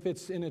if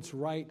it's in its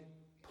right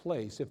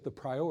place, if the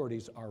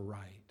priorities are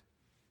right.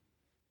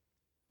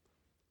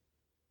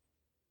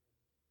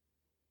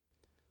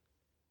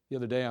 The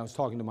other day I was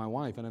talking to my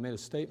wife and I made a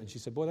statement. She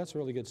said, boy, that's a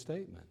really good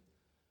statement.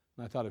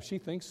 And I thought, if she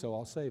thinks so,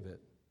 I'll save it.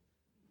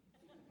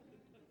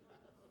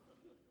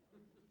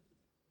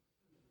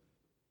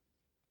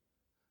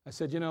 I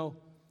said,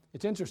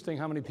 it's interesting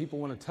how many people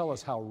want to tell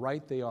us how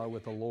right they are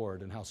with the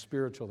Lord and how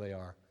spiritual they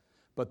are,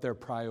 but their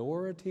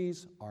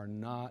priorities are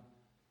not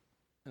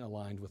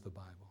aligned with the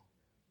Bible.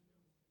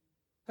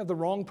 They have the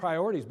wrong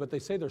priorities, but they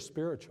say they're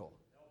spiritual.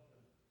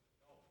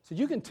 So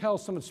you can tell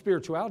someone's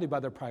spirituality by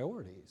their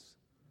priorities.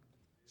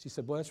 She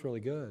said, boy, that's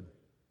really good.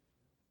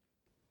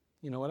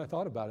 You know what? I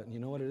thought about it, and you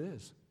know what it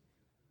is.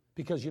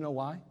 Because you know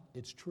why?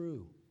 It's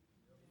true.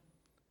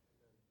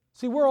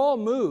 See, we're all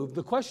moved.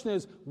 The question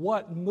is,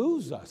 what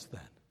moves us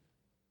then?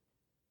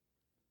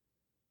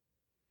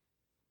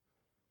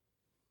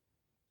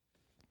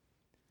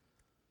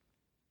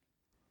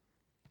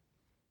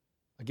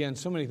 Again,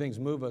 so many things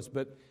move us,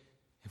 but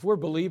if we're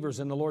believers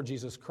in the Lord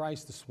Jesus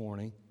Christ this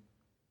morning,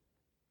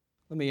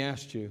 let me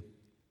ask you,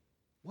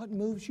 what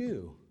moves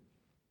you?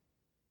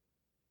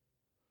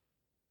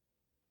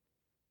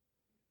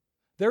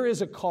 There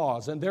is a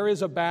cause and there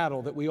is a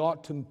battle that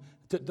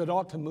that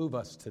ought to move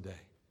us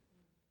today.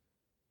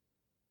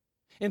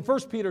 In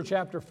 1 Peter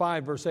chapter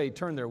 5, verse 8,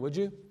 turn there, would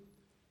you?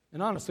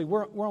 And honestly,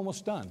 we're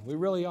almost done. We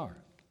really are.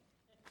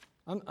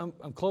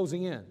 I'm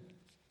closing in.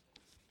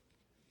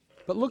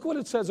 But look what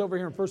it says over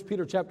here in 1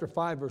 Peter chapter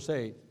 5, verse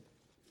 8.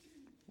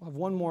 We'll have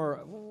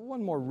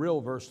one more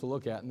real verse to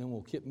look at, and then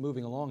we'll keep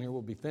moving along here.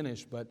 We'll be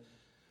finished. But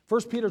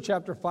 1 Peter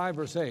chapter 5,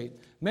 verse 8.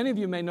 Many of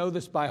you may know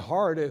this by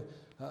heart.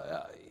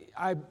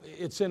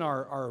 It's in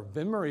our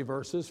memory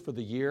verses for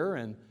the year,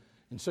 and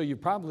so you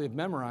probably have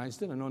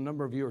memorized it. I know a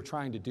number of you are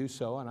trying to do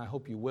so, and I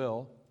hope you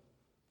will.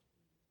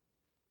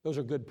 Those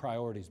are good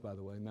priorities, by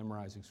the way,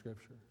 memorizing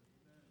Scripture.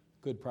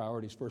 Good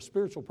priorities. For a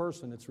spiritual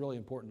person, it's really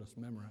important to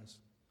memorize.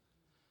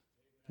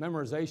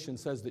 Memorization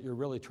says that you're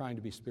really trying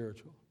to be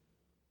spiritual.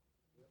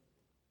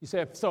 You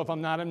say, so if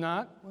I'm not, I'm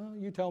not? Well,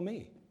 you tell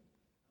me.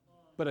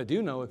 But I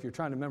do know if you're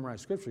trying to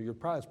memorize Scripture,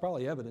 it's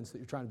probably evidence that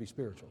you're trying to be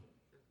spiritual.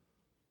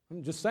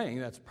 I'm just saying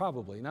that's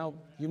probably. Now,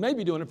 you may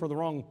be doing it for the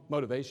wrong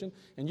motivation,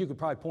 and you could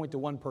probably point to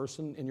one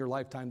person in your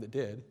lifetime that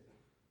did.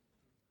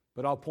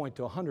 But I'll point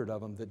to 100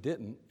 of them that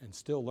didn't and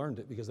still learned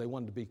it because they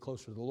wanted to be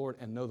closer to the Lord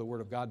and know the Word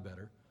of God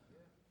better.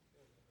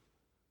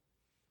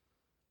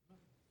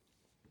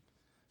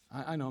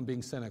 I know I'm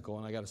being cynical,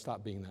 and I got to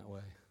stop being that way.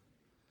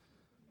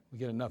 We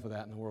get enough of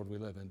that in the world we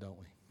live in, don't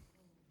we?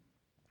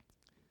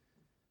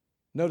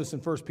 Notice in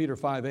 1 Peter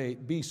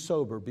 5:8, be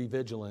sober, be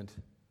vigilant,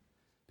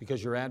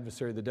 because your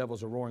adversary, the devil,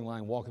 is a roaring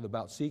lion, walketh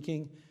about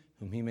seeking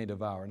whom he may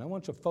devour. And I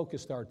want you to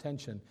focus our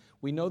attention.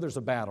 We know there's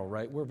a battle,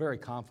 right? We're very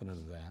confident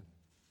of that.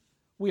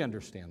 We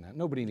understand that.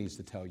 Nobody needs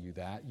to tell you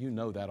that. You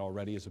know that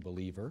already as a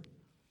believer.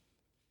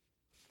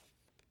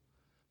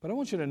 But I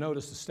want you to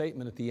notice the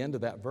statement at the end of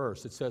that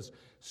verse. It says,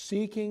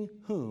 seeking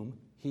whom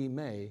he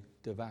may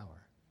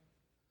devour.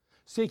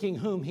 Seeking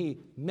whom he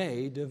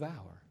may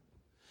devour.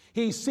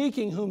 He's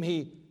seeking whom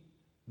he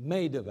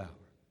may devour.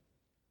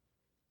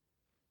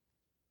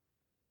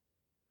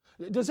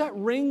 Does that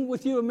ring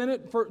with you a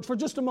minute? For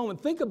just a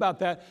moment, think about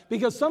that,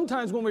 because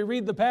sometimes when we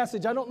read the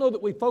passage, I don't know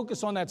that we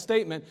focus on that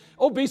statement.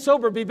 Oh, be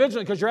sober, be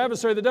vigilant, because your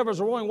adversary, the devil,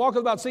 is a roaring,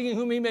 walketh about seeking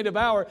whom he may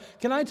devour.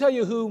 Can I tell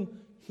you whom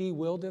he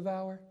will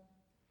devour?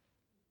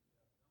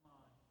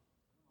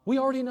 We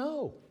already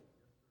know.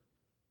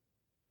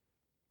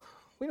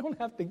 We don't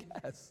have to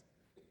guess.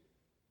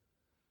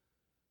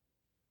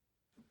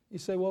 You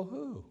say, well,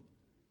 who?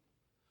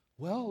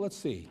 Well, let's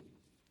see.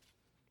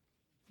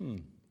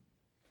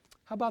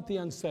 How about the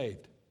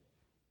unsaved?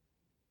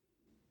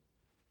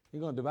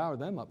 You're going to devour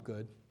them up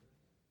good.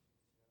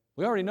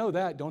 We already know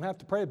that. Don't have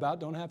to pray about it.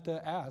 Don't have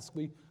to ask.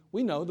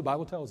 We know. The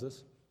Bible tells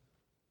us.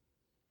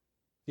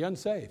 The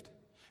unsaved.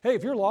 Hey,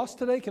 if you're lost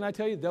today, can I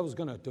tell you the devil's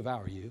going to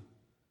devour you?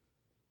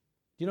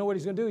 you know what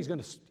he's going to do? He's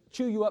going to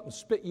chew you up and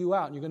spit you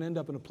out, and you're going to end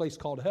up in a place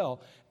called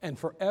hell. And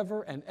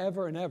forever and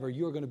ever and ever,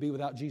 you are going to be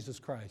without Jesus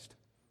Christ.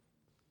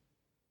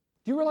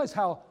 Do you realize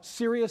how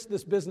serious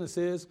this business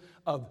is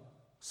of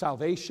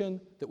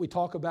salvation that we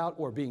talk about,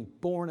 or being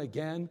born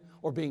again,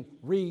 or being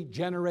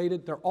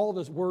regenerated? They're all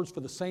those words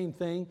for the same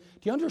thing. Do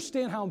you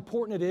understand how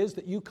important it is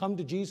that you come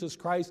to Jesus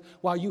Christ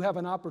while you have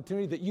an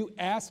opportunity, that you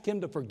ask Him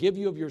to forgive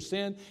you of your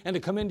sin and to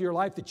come into your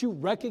life, that you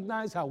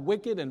recognize how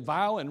wicked and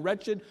vile and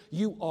wretched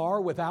you are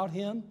without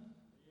Him?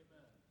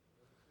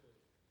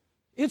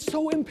 It's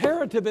so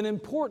imperative and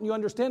important you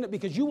understand it,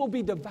 because you will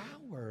be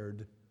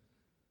devoured.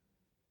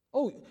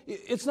 Oh,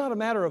 it's not a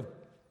matter of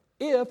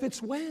if,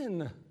 it's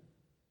when.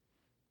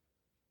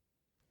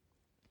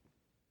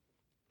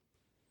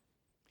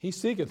 He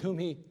seeketh whom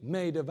he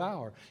may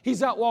devour.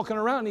 He's out walking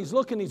around and he's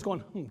looking, he's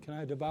going, can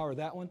I devour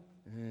that one?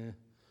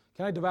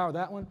 Can I devour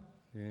that one?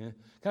 Can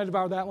I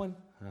devour that one?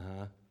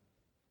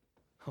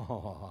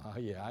 Oh,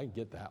 yeah, I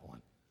get that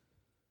one.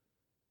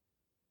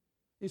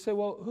 You say,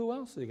 well, who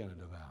else is he going to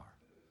devour?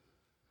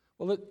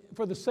 Well,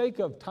 for the sake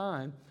of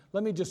time,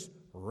 let me just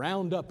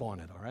round up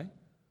on it, all right?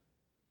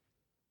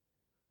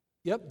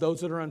 Yep, those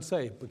that are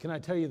unsaved. But can I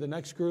tell you the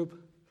next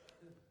group?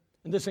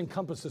 And this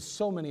encompasses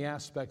so many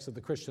aspects of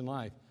the Christian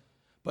life.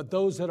 But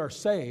those that are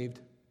saved,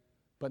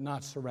 but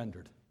not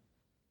surrendered.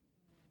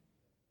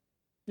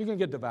 You're going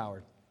to get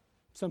devoured.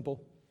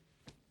 Simple.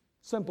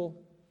 Simple.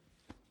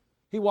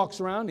 He walks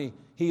around,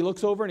 he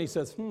looks over and he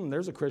says,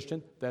 there's a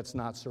Christian that's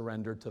not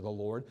surrendered to the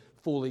Lord,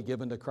 fully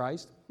given to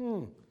Christ.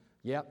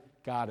 Yep,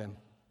 got him.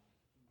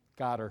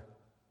 Got her.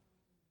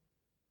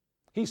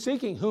 He's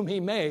seeking whom he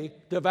may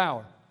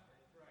devour.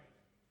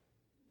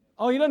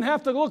 Oh, he doesn't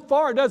have to look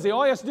far, does he?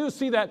 All he has to do is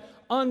see that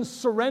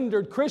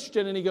unsurrendered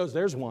Christian, and he goes,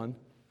 there's one.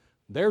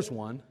 There's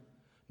one.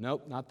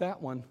 Nope, not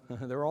that one.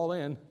 They're all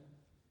in.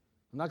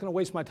 I'm not going to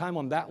waste my time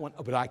on that one,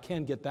 but I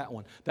can get that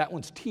one. That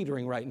one's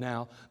teetering right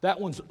now.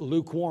 That one's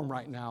lukewarm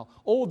right now.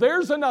 Oh,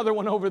 there's another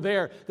one over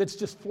there that's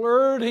just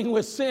flirting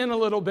with sin a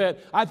little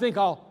bit. I think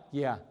I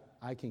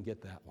can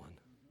get that one.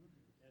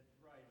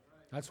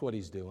 That's what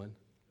he's doing.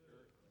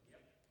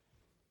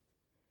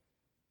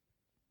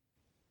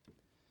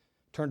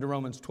 Turn to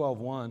Romans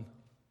 12:1.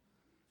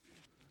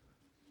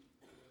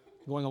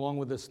 Going along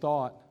with this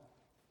thought.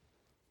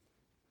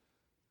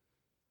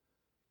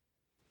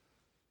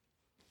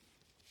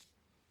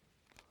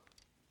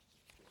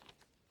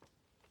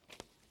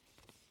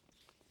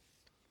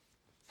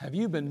 Have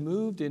you been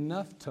moved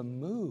enough to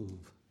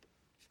move?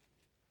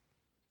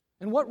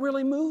 And what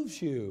really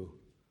moves you?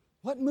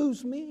 What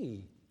moves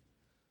me?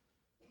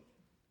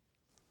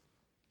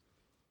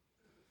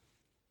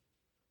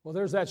 Well,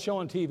 there's that show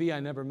on TV, I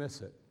never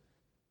miss it.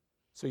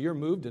 So you're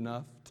moved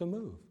enough to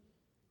move.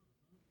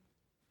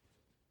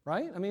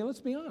 Right? I mean, let's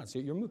be honest.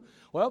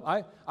 Well,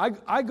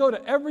 I go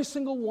to every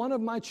single one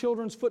of my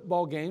children's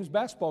football games,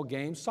 basketball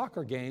games,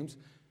 soccer games.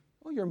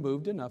 Well, you're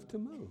moved enough to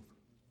move.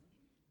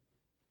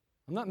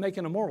 I'm not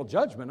making a moral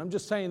judgment. I'm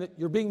just saying that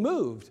you're being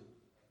moved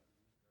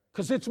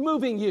because it's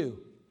moving you.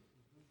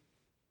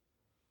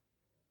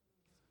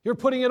 You're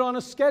putting it on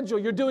a schedule.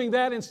 You're doing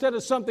that instead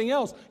of something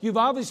else. You've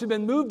obviously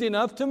been moved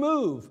enough to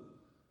move.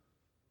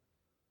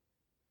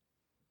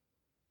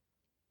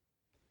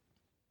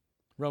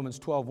 Romans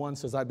 12:1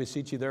 says, I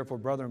beseech you therefore,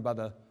 brethren, by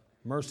the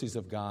mercies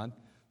of God,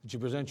 that you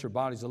present your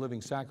bodies a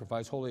living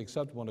sacrifice, wholly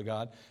acceptable unto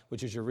God,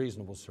 which is your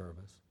reasonable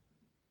service.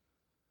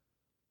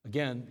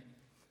 Again,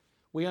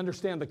 we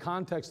understand the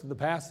context of the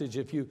passage.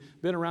 If you've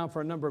been around for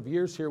a number of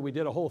years here, we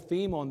did a whole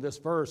theme on this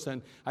verse,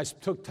 and I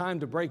took time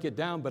to break it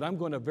down, but I'm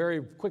going to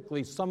very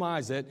quickly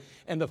summarize it.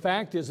 And the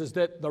fact is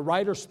that the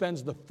writer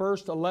spends the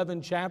first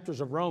 11 chapters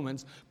of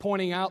Romans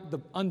pointing out the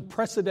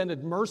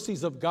unprecedented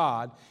mercies of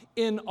God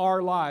in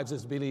our lives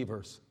as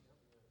believers.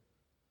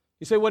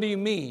 You say, what do you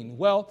mean?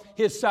 Well,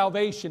 His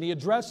salvation. He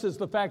addresses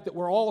the fact that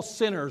we're all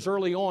sinners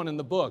early on in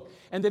the book,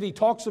 and that He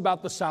talks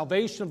about the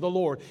salvation of the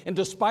Lord. And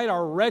despite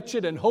our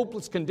wretched and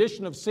hopeless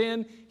condition of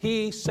sin,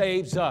 He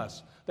saves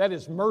us. That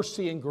is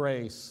mercy and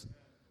grace.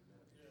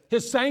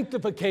 His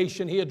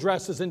sanctification He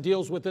addresses and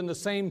deals with in the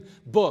same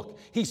book.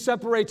 He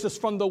separates us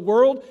from the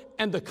world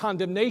and the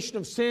condemnation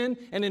of sin,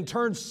 and in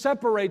turn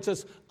separates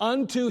us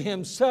unto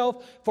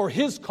Himself for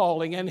His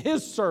calling and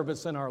His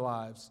service in our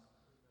lives.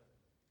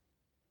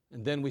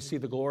 And then we see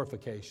the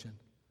glorification.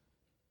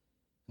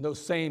 In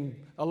those same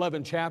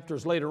 11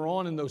 chapters later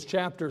on in those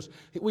chapters,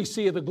 we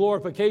see the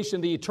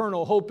glorification, the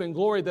eternal hope and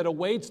glory that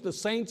awaits the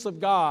saints of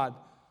God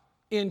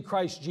in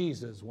Christ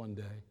Jesus one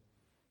day.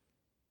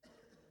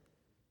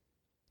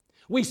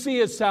 We see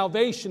His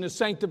salvation, His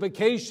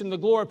sanctification, the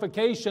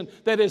glorification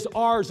that is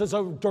ours as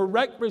a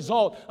direct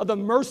result of the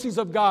mercies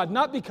of God,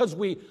 not because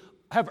we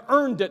have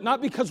earned it,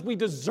 not because we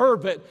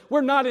deserve it.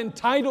 We're not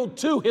entitled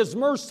to His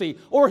mercy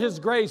or His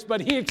grace,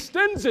 but He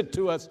extends it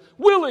to us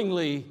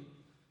willingly.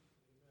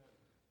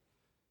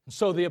 And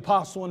so the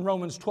apostle in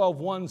Romans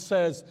 12:1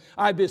 says,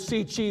 I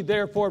beseech ye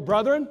therefore,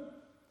 brethren,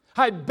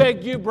 I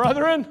beg you,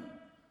 brethren,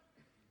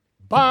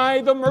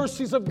 by the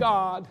mercies of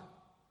God.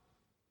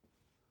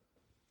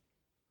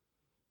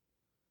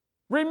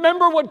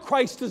 Remember what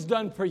Christ has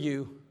done for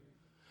you.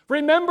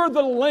 Remember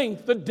the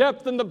length, the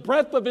depth, and the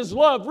breadth of His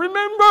love.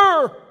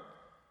 Remember!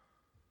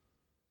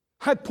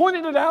 I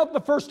pointed it out in the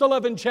first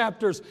 11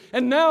 chapters.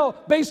 And now,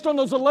 based on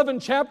those 11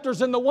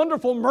 chapters and the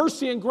wonderful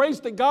mercy and grace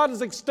that God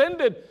has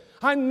extended,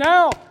 I'm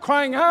now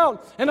crying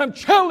out and I'm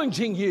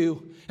challenging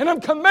you and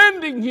I'm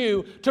commanding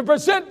you to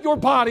present your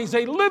bodies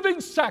a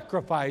living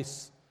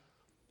sacrifice,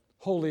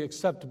 wholly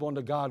acceptable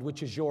unto God,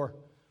 which is your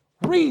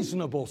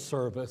reasonable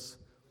service.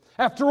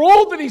 After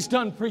all that He's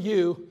done for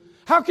you,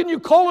 how can you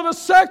call it a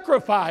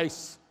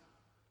sacrifice?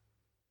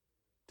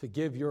 To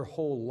give your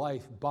whole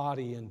life,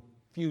 body, and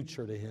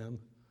future to Him.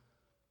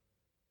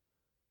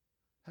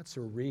 That's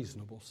a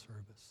reasonable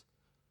service.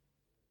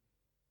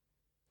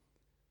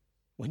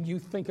 When you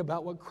think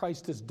about what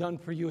Christ has done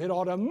for you, it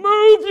ought to move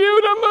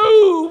you to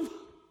move.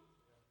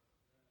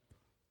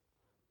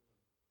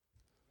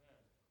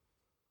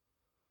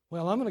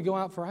 Well, I'm going to go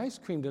out for ice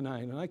cream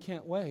tonight, and I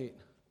can't wait.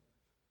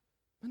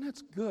 And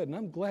that's good, and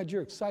I'm glad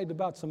you're excited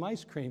about some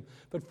ice cream.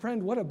 But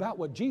friend, what about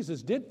what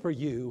Jesus did for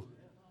you?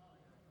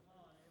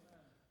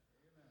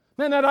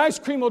 Man, that ice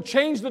cream will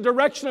change the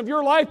direction of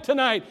your life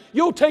tonight.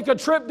 You'll take a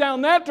trip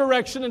down that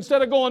direction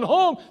instead of going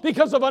home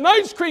because of an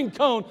ice cream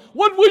cone.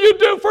 What will you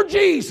do for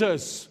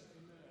Jesus?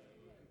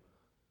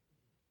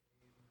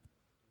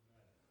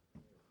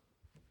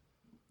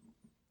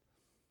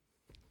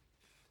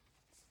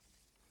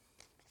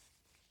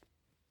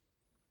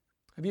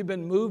 Have you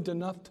been moved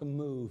enough to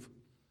move?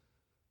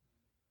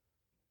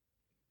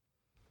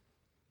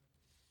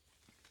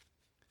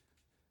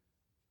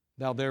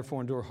 Thou therefore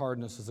endure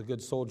hardness as a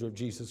good soldier of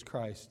Jesus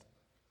Christ.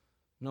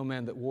 No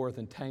man that warreth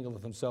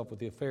entangleth himself with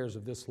the affairs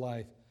of this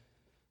life,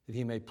 that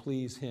he may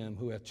please Him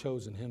who hath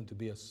chosen him to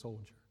be a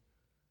soldier.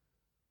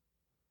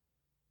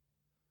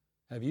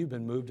 Have you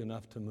been moved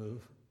enough to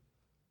move?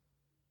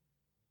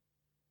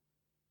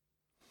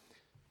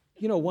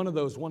 You know, one of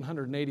those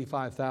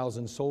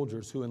 185,000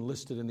 soldiers who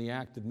enlisted in the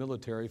active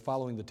military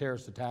following the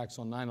terrorist attacks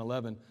on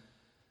 9/11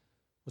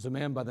 was a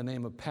man by the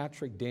name of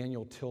Patrick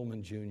Daniel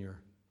Tillman Jr.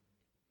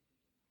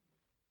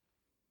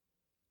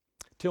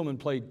 Tillman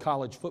played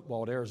college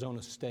football at Arizona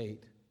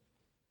State.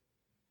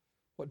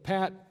 What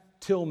Pat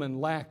Tillman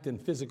lacked in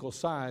physical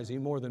size, he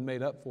more than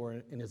made up for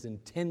in his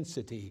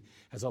intensity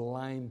as a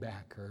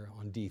linebacker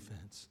on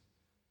defense.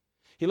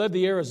 He led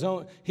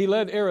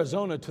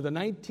Arizona to the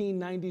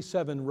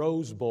 1997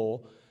 Rose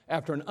Bowl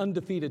after an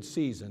undefeated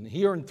season.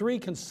 He earned 3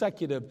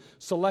 consecutive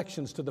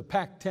selections to the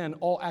Pac-10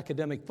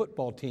 All-Academic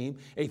Football Team,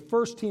 a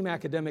first-team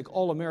academic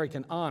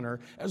All-American honor,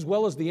 as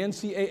well as the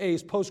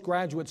NCAA's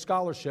postgraduate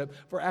scholarship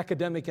for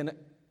academic and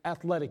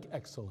athletic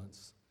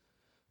excellence.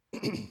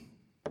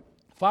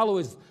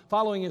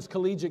 Following his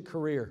collegiate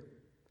career,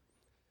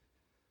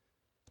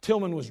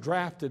 Tillman was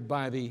drafted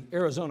by the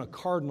Arizona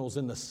Cardinals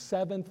in the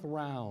 7th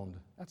round.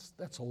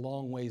 That's a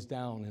long ways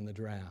down in the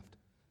draft.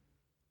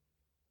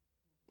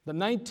 The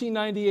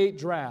 1998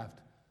 draft,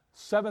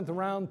 7th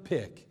round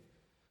pick,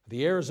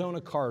 the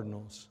Arizona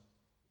Cardinals.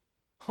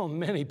 Oh,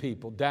 many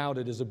people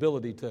doubted his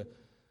ability to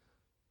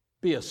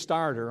be a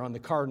starter on the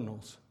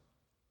Cardinals.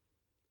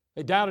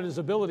 They doubted his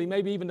ability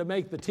maybe even to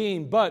make the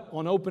team, but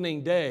on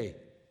opening day,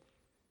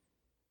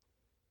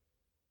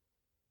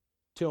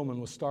 Tillman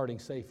was starting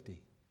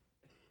safety.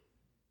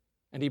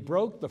 And he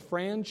broke the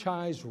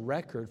franchise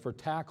record for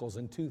tackles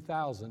in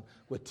 2000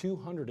 with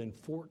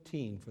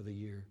 214 for the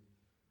year.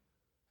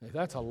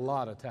 That's a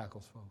lot of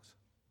tackles, folks.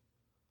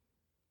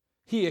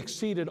 He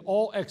exceeded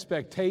all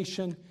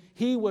expectation.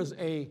 He was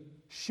a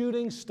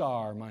shooting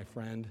star, my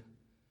friend,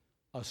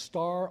 a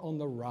star on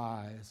the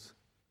rise.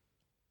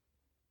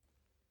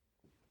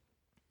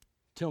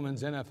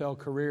 Tillman's NFL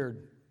career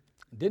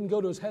didn't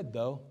go to his head,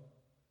 though.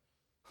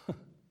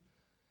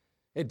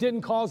 It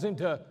didn't cause him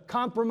to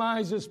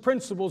compromise his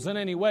principles in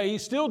any way. He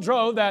still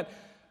drove that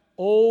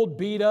old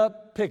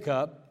beat-up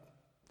pickup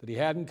that he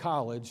had in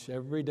college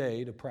every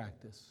day to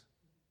practice.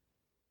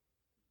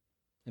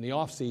 In the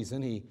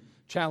off-season, he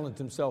challenged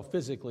himself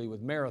physically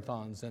with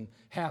marathons and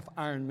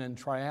half-Ironman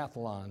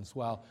triathlons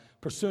while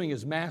pursuing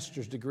his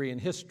master's degree in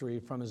history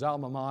from his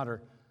alma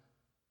mater.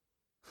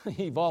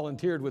 He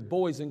volunteered with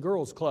Boys and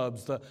Girls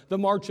Clubs, the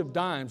March of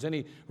Dimes, and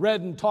he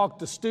read and talked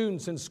to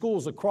students in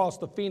schools across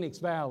the Phoenix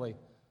Valley.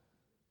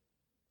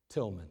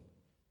 Tillman.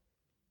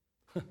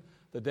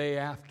 The day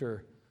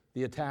after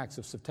the attacks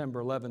of September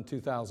 11,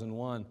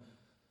 2001,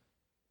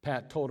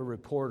 Pat told a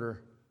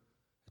reporter,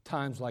 at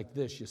times like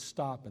this, you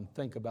stop and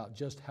think about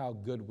just how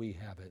good we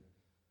have it.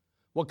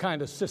 What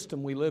kind of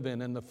system we live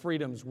in and the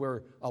freedoms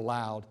we're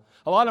allowed.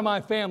 A lot of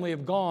my family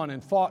have gone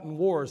and fought in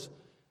wars,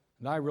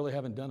 and I really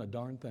haven't done a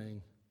darn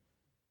thing.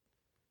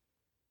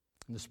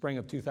 In the spring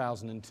of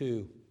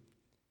 2002,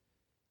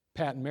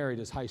 Pat married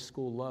his high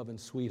school love and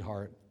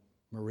sweetheart,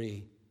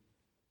 Marie.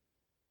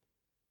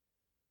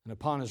 And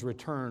upon his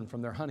return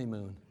from their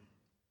honeymoon,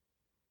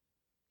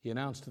 he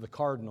announced to the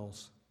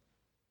Cardinals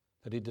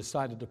that he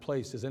decided to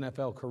place his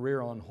NFL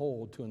career on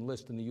hold to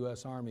enlist in the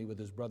U.S. Army with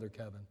his brother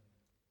Kevin.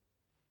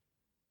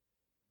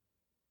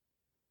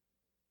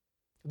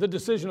 The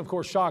decision, of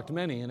course, shocked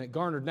many, and it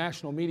garnered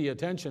national media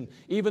attention,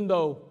 even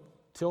though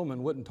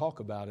Tillman wouldn't talk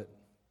about it.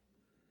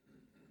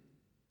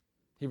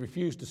 He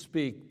refused to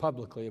speak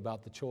publicly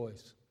about the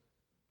choice.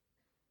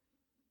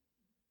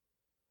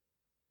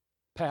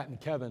 Pat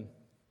and Kevin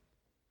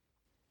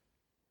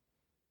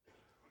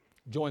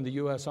joined the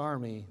U.S.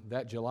 Army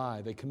that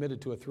July. They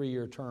committed to a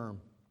 3-year term.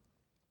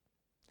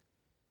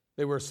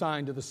 They were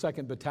assigned to the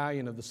 2nd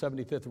Battalion of the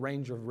 75th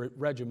Ranger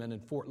Regiment in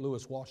Fort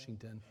Lewis,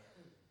 Washington.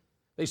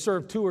 They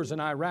served tours in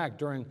Iraq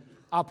during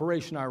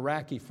Operation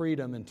Iraqi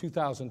Freedom in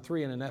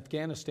 2003 and in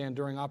Afghanistan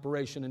during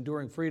Operation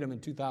Enduring Freedom in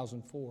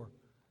 2004.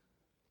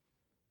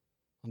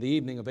 On the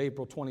evening of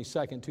April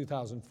 22,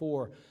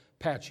 2004,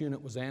 Pat's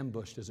unit was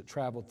ambushed as it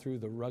traveled through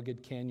the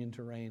rugged canyon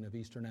terrain of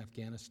eastern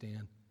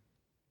Afghanistan.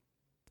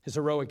 His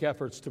heroic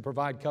efforts to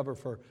provide cover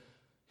for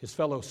his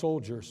fellow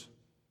soldiers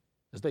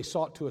as they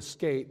sought to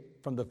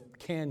escape from the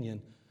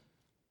canyon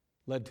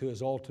led to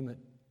his ultimate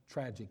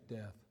tragic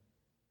death.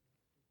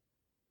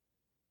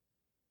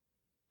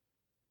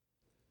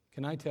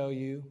 Can I tell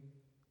you,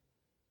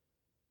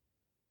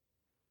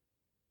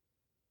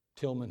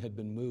 Tillman had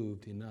been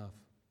moved enough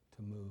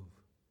to move.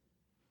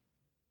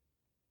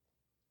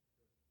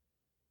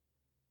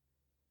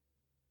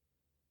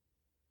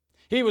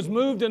 He was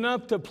moved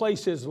enough to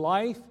place his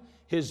life,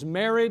 his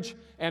marriage,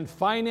 and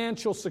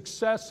financial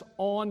success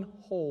on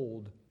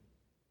hold.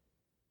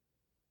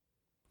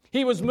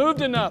 He was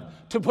moved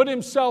enough to put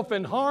himself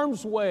in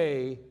harm's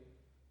way.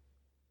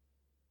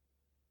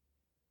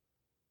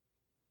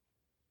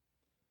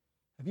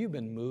 Have you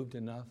been moved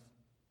enough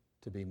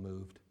to be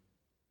moved?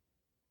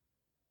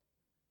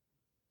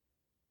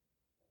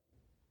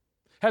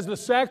 Has the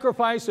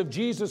sacrifice of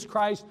Jesus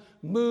Christ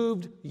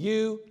moved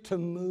you to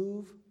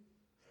move?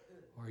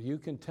 Or are you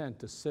content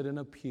to sit in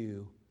a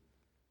pew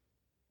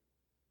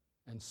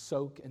and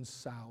soak and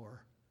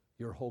sour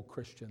your whole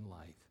Christian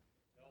life?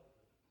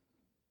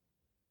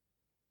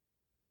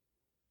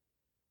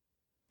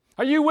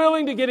 Are you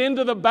willing to get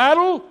into the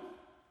battle?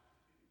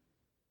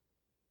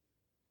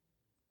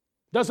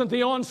 Doesn't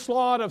the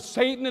onslaught of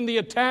Satan and the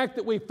attack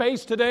that we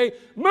face today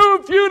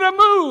move you to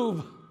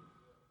move?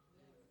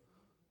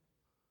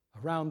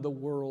 Around the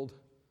world,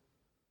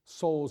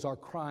 souls are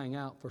crying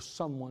out for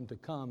someone to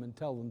come and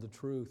tell them the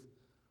truth.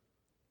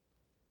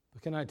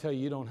 But can I tell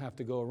you, you don't have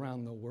to go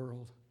around the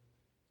world.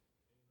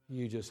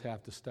 You just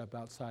have to step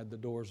outside the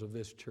doors of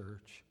this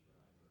church.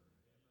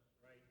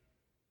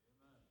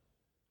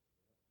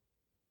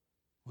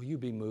 Will you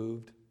be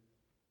moved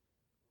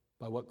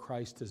by what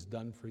Christ has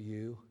done for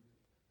you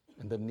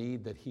and the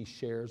need that He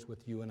shares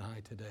with you and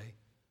I today?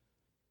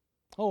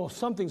 Oh,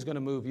 something's going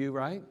to move you,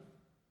 right?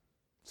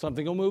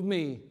 Something will move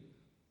me.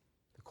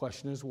 The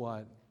question is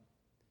what?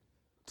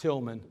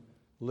 Tillman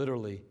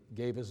literally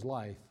gave his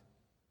life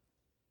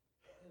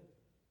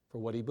for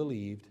what he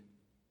believed.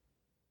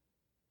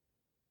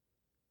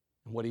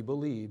 And what he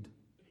believed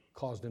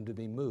caused him to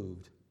be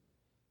moved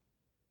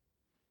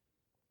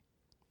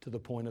to the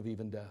point of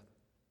even death.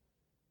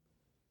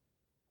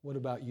 What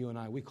about you and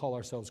I? We call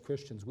ourselves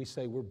Christians. We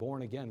say we're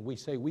born again. We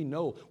say we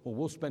know when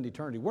we'll spend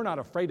eternity. We're not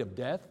afraid of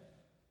death.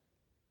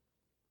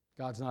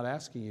 God's not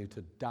asking you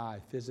to die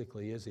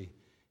physically, is He?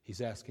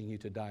 He's asking you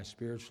to die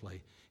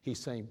spiritually. He's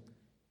saying,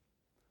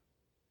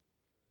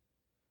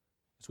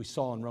 as we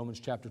saw in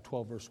Romans chapter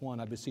 12, verse 1,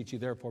 I beseech you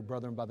therefore,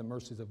 brethren, by the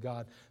mercies of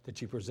God, that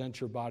you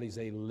present your bodies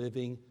a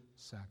living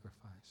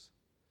sacrifice,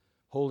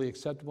 wholly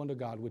acceptable unto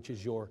God, which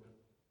is your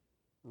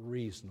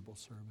reasonable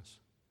service.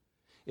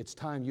 It's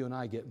time you and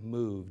I get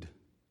moved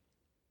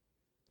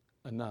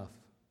enough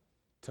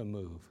to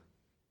move.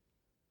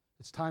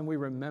 It's time we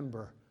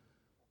remember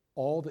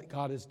all that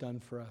God has done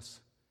for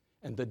us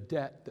and the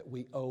debt that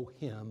we owe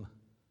Him.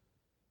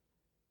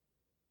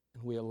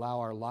 And we allow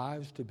our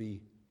lives to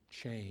be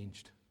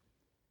changed,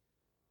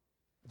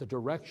 the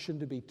direction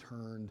to be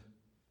turned,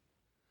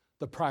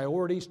 the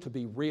priorities to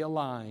be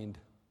realigned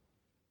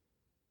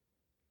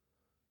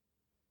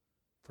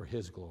for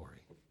His glory.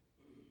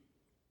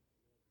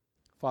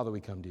 Father,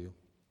 we come to you.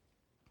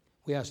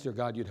 We ask, dear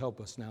God, you'd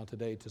help us now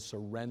today to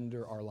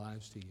surrender our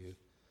lives to you.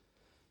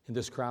 In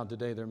this crowd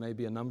today, there may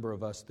be a number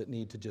of us that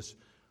need to just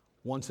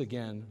once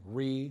again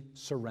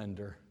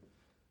re-surrender,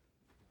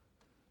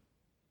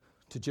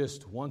 to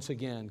just once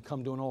again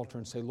come to an altar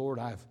and say, Lord,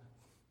 I've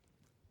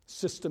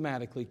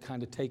systematically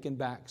kind of taken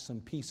back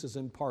some pieces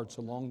and parts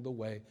along the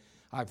way.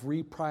 I've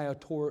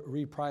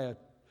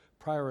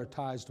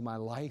reprioritized my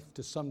life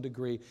to some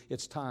degree.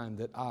 It's time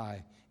that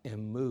I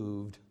am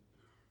moved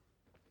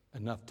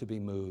enough to be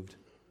moved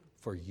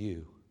for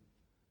you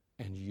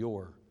and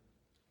your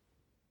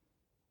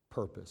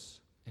purpose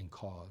and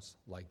cause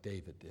like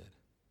David did.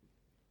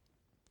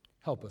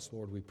 Help us,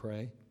 Lord, we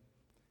pray.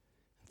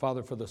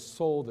 Father, for the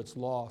soul that's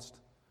lost,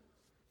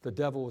 the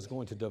devil is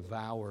going to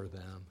devour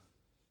them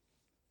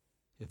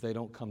if they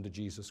don't come to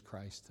Jesus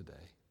Christ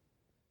today.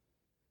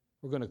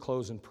 We're going to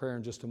close in prayer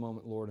in just a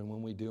moment, Lord, and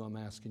when we do, I'm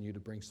asking you to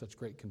bring such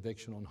great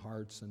conviction on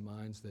hearts and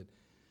minds that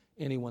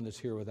anyone that's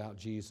here without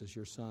Jesus,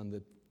 your Son,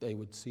 that they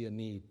would see a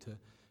need to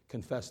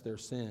confess their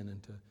sin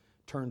and to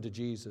turn to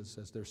Jesus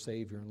as their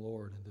Savior and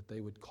Lord, and that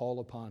they would call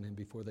upon Him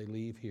before they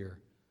leave here.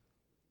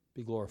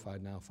 Be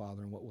glorified now,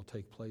 Father, in what will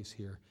take place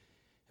here.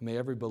 And may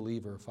every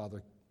believer,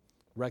 Father,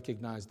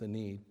 recognize the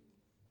need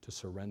to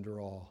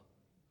surrender all,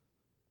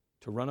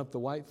 to run up the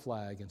white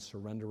flag and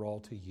surrender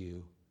all to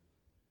You.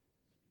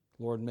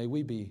 Lord, may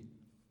we be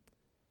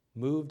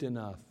moved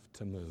enough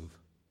to move.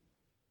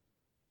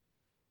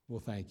 We'll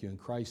thank You in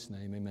Christ's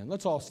name, amen.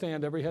 Let's all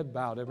stand, every head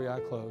bowed, every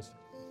eye closed.